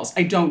tripping balls.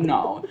 I don't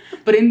know,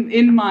 but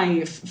in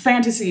my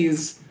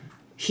fantasies,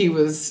 he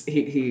was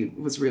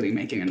really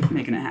making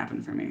it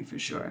happen for me for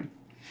sure.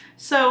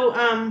 So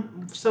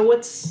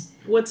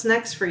what's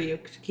next for you?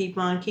 To keep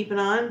on keeping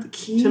on?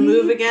 Keep to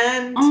move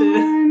again?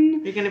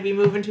 on. You're going to be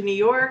moving to New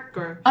York?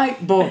 Or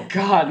Oh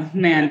God,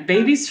 man,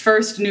 baby's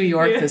first New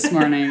York this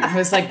morning. I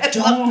was like,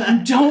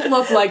 don't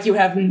look like you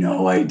have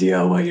no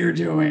idea what you're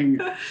doing.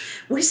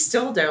 We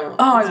still don't.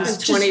 Oh, I It's was been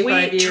just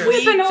 25 years.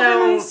 tripping over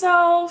don't-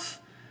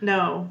 myself.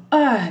 No.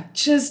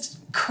 Just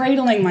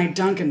cradling my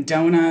Dunkin'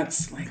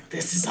 Donuts. Like,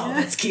 this is all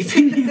that's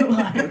keeping me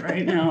alive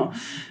right now.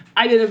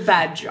 I did a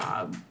bad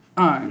job.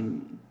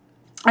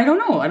 I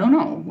don't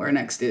know where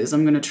next is.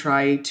 I'm gonna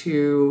try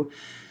to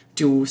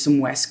do some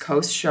West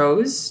Coast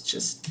shows.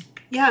 Just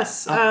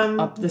Yes.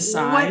 up the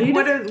side.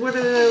 What are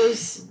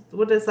those?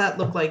 What does that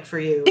look like for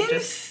you? in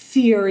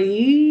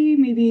theory,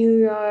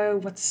 maybe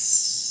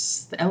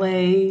what's the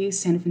LA,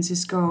 San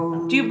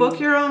Francisco. Do you book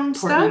your own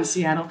Portland, stuff?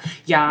 Seattle.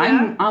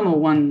 Yeah, I'm a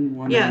one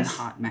woman Yes.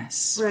 hot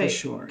mess for Right,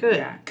 sure. good.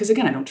 Yeah, because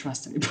again, I don't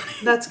trust anybody.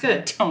 That's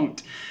good.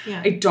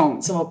 Yeah. I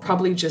don't. So I'll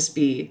probably just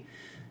be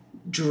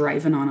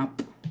driving on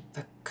up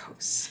the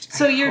coast.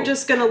 So I you're hope.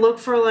 just gonna look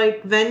for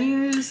like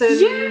venues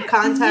and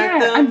contact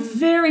them. I'm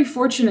very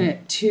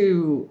fortunate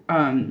to.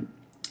 I'm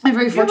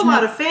very You have fortunate. a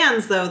lot of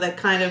fans though that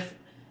kind of,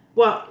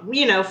 well,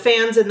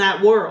 fans in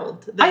that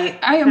world. That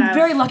I am have-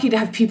 very lucky to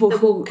have people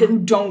who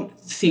could- don't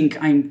think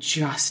I'm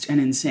just an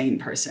insane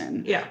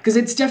person. Yeah. Because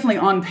it's definitely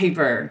on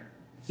paper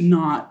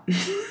not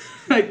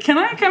like, can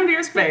I come to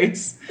your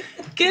space,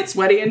 get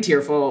sweaty and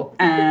tearful,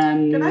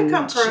 and Can I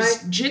come cry?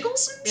 just jiggle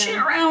some shit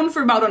Yeah. around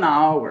for about an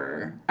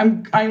hour?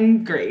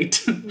 I'm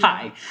great.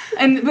 Hi.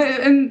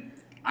 And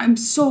I'm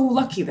so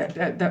lucky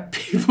that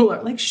people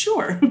are like,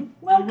 sure,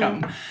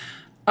 welcome.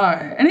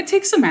 And it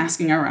takes some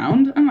asking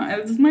around.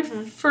 It's my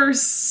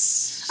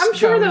first. I'm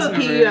sure show is though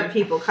never- you have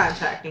people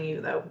contacting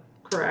you though,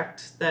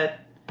 correct?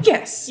 That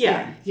Yes.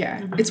 Yeah.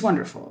 Yeah. It's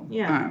wonderful.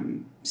 Yeah.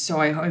 So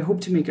I hope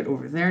to make it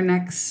over there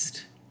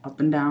next, up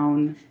and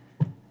down.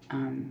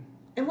 And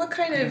what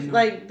kind of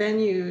like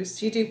venues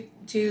do you do?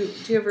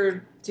 Do you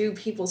ever do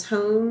people's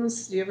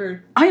homes? Do you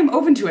ever? I am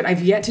open to it.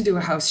 I've yet to do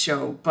a house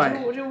show, but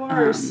Do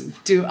ours.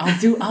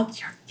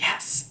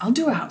 I'll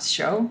do a house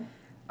show.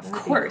 Of That'd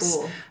be course.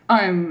 cool.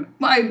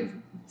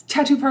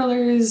 Tattoo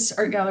parlors,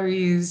 art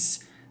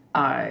galleries,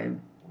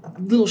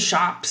 little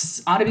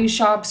shops, oddity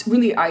shops.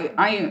 Really,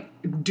 I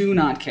do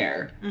not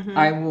care.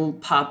 I will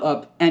pop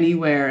up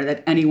anywhere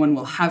that anyone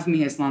will have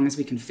me as long as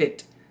we can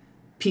fit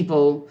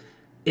people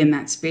in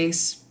that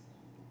space.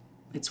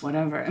 It's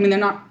whatever. I mean, they're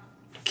not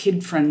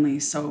kid friendly,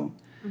 so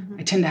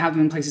I tend to have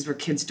them in places where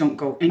kids don't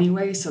go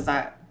anyway, so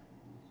that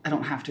I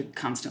don't have to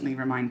constantly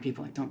remind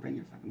people, like, don't bring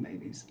your fucking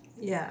babies.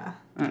 Yeah.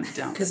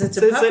 Don't. Because it's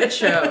a puppet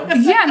show.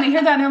 Yeah, and they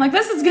hear that and they're like,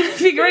 this is going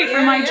to be great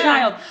for my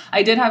child.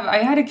 I've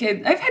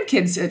had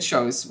kids at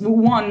shows,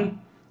 one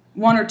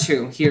or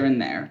two here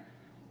and there.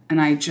 And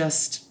I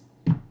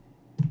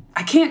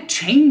can't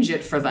change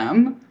it for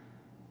them.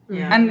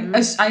 Yeah. And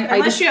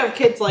unless you have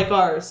kids like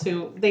ours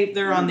who they have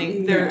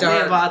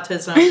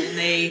autism and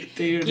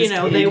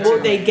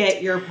they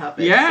get your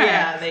puppets.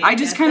 Yeah. I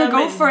just kind of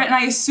go for it, and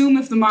I assume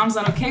if the mom's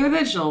not okay with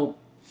it, she'll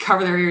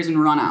cover their ears and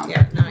run out.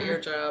 Yeah, not your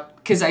job.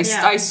 Because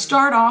I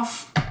start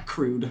off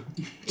crude.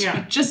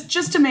 Yeah.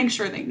 just to make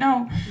sure they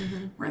know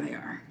where they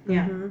are.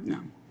 Yeah.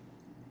 No.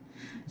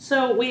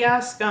 So we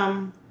ask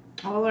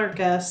all our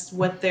guests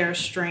what their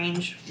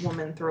strange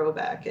woman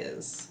throwback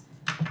is.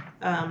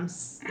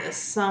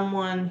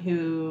 Someone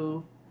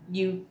who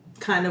you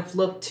kind of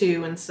looked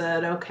to and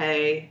said,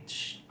 okay,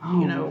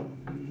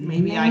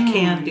 maybe I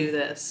can do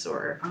this,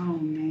 or Oh,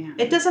 man.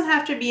 it doesn't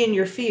have to be in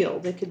your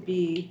field. It could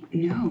be.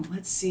 No,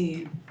 let's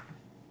see.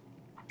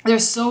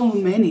 There's so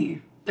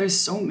many. I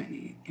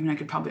mean, I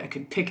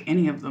could pick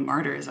any of the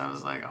martyrs. I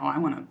was like, oh, I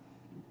want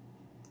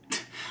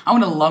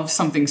to love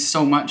something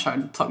so much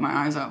I'd pluck my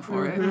eyes out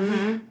for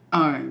it.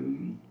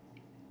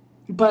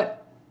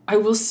 But I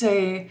will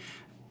say,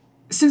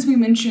 since we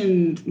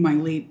mentioned my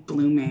late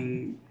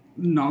blooming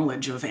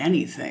knowledge of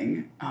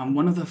anything,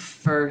 one of the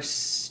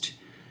first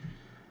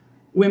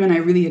women I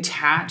really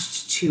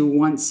attached to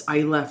once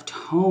I left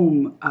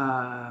home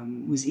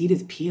was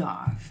Edith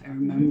Piaf. I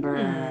remember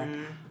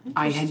and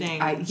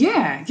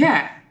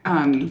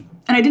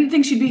I didn't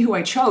think she'd be who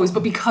I chose,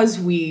 but because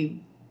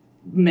we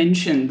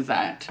mentioned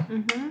that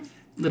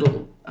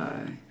little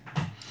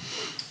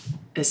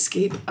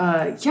escape,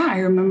 I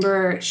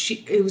remember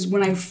it was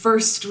when I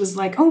first was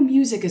like, oh,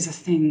 music is a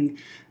thing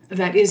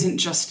that isn't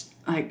just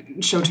like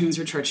show tunes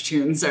or church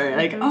tunes, or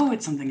like, oh,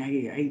 it's something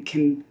I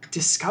can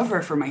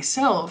discover for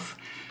myself.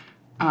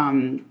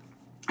 And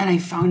I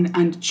found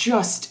and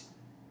just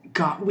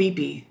got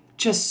weepy.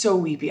 Just so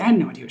weepy. I had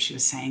no idea what she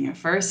was saying at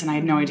first, and I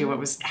had no idea what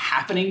was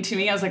happening to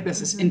me. I was like, this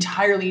is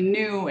entirely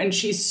new, and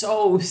she's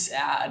so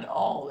sad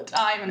all the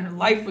time, and her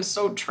life was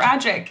so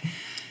tragic.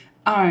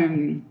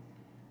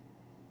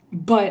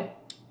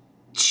 But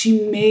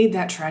she made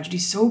that tragedy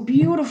so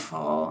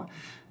beautiful,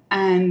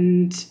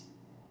 and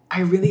I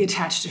really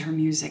attached to her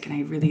music, and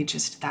I really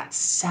just, that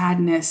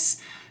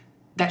sadness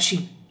that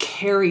she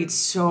carried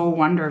so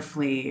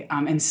wonderfully,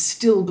 and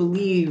still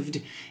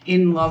believed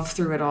in love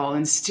through it all,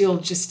 and still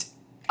just,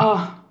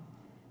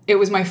 it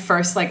was my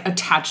first like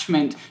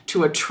attachment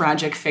to a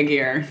tragic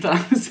figure that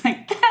I was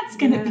like, that's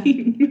gonna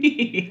be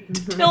me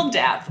till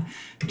death.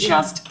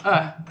 Just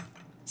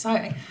so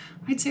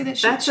I'd say that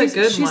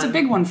she's a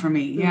big one for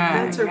me.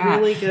 Yeah, that's a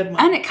really good one.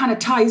 And it kind of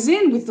ties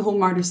in with the whole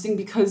martyrs thing,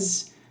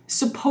 because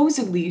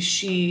supposedly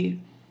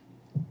she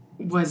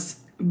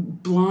was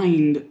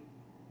blind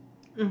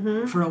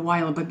for a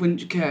while, but when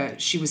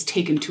she was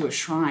taken to a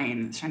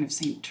shrine of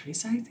Saint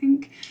Teresa, I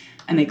think,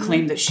 and they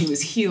claimed that she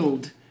was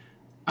healed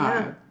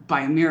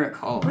by a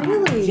miracle.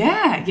 Really?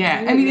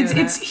 Yeah. I mean,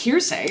 it's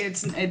hearsay.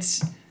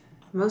 It's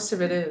most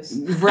of it is.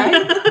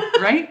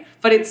 Right?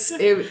 But as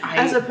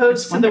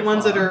opposed to the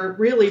ones that are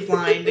really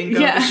blind and go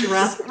to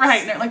shrines.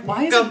 Right. And they're like,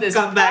 why isn't this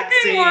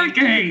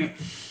working?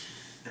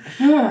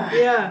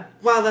 Yeah.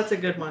 Wow, that's a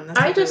good one.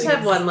 I just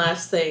have one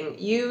last thing.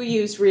 You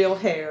use real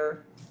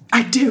hair.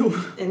 I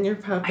do. In your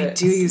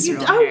puppets. I do use real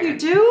hair. Oh, you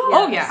do?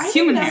 Oh, yeah.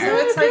 Human hair.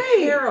 So it's like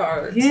hair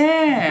art.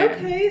 Yeah.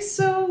 Okay,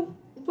 so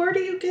where do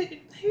you get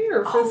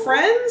hair? From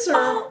friends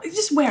or?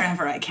 Just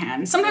wherever I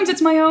can. Sometimes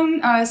it's my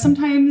own.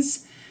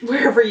 Sometimes...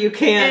 Wherever you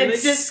can.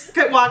 Just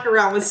walk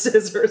around with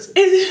scissors.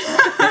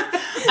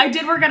 I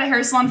did work at a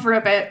hair salon for a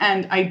bit,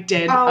 and I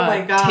did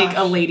take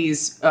a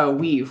lady's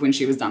weave when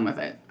she was done with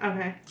it.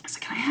 Okay. I was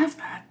like, can I have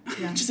that?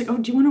 Yeah. She's like, oh,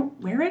 do you want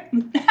to wear it?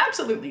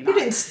 Absolutely not. You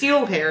didn't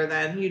steal hair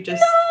then. You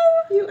just...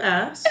 No. You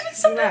asked. I mean,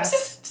 sometimes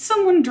if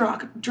someone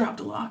dropped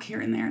a lock here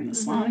and there in the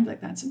salon, I'd be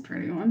like, that's a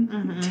pretty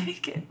one.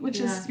 Take it. Which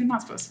is, you're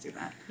not supposed to do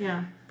that.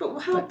 Yeah. But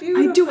how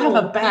beautiful. I do have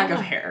a bag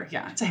of hair.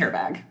 Yeah, it's a hair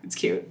bag. It's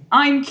cute.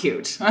 I'm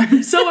cute.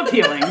 I'm so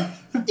appealing. Come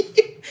at me.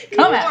 You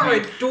are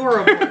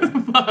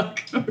adorable.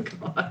 Fuck. Oh,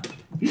 God.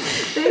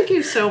 Thank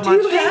you so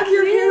much. Do you have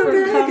your hair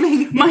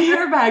bag? My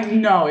hair bag?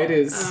 No, it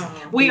is.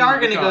 We are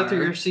going to go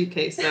through your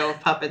suitcase, though, of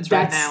puppets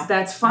right now.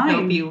 That's fine. I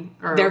hope you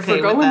are They're okay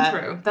for going with that.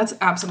 through. That's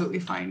absolutely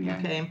fine, yeah.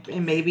 Okay,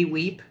 and maybe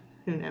weep.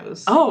 Who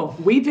knows? Oh,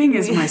 weeping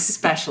is my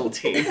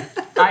specialty.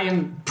 I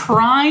am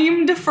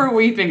primed for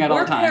weeping at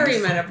all times. We're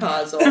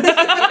perimenopausal. I don't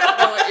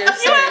know what you're saying.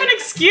 You have an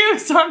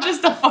excuse. I'm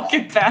just a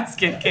fucking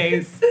basket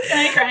case.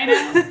 Can I cry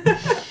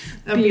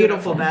now? A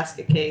beautiful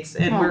basket case.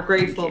 And we're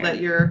grateful thank you.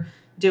 that you're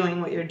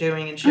doing what you're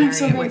doing and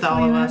sharing it with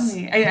all of us.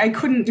 I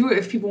couldn't do it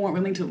if people weren't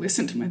willing to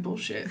listen to my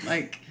bullshit.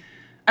 Like,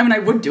 I mean, I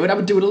would do it. I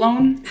would do it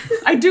alone.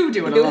 I do it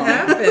alone. You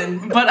have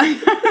been. But I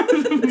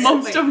have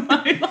most of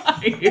my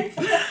life.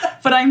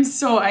 But I am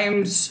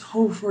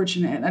so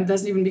fortunate, and it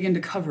doesn't even begin to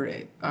cover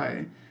it,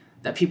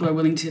 that people are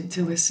willing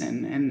to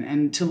listen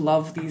and to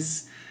love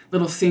these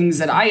little things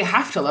that I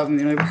have to love them.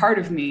 They're part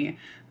of me.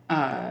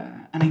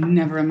 And I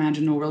never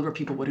imagined a world where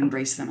people would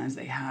embrace them as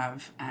they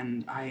have.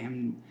 And I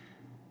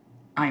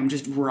am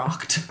just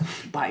rocked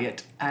by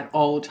it at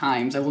all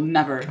times. I'll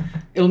never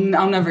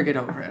get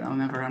over it. I'll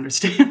never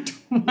understand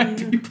why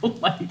people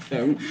like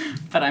them,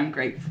 but I'm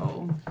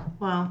grateful.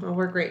 Well, Well,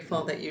 we're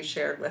grateful that you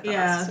shared with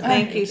yeah, us.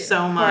 thank you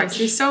so much.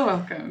 You're so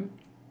welcome.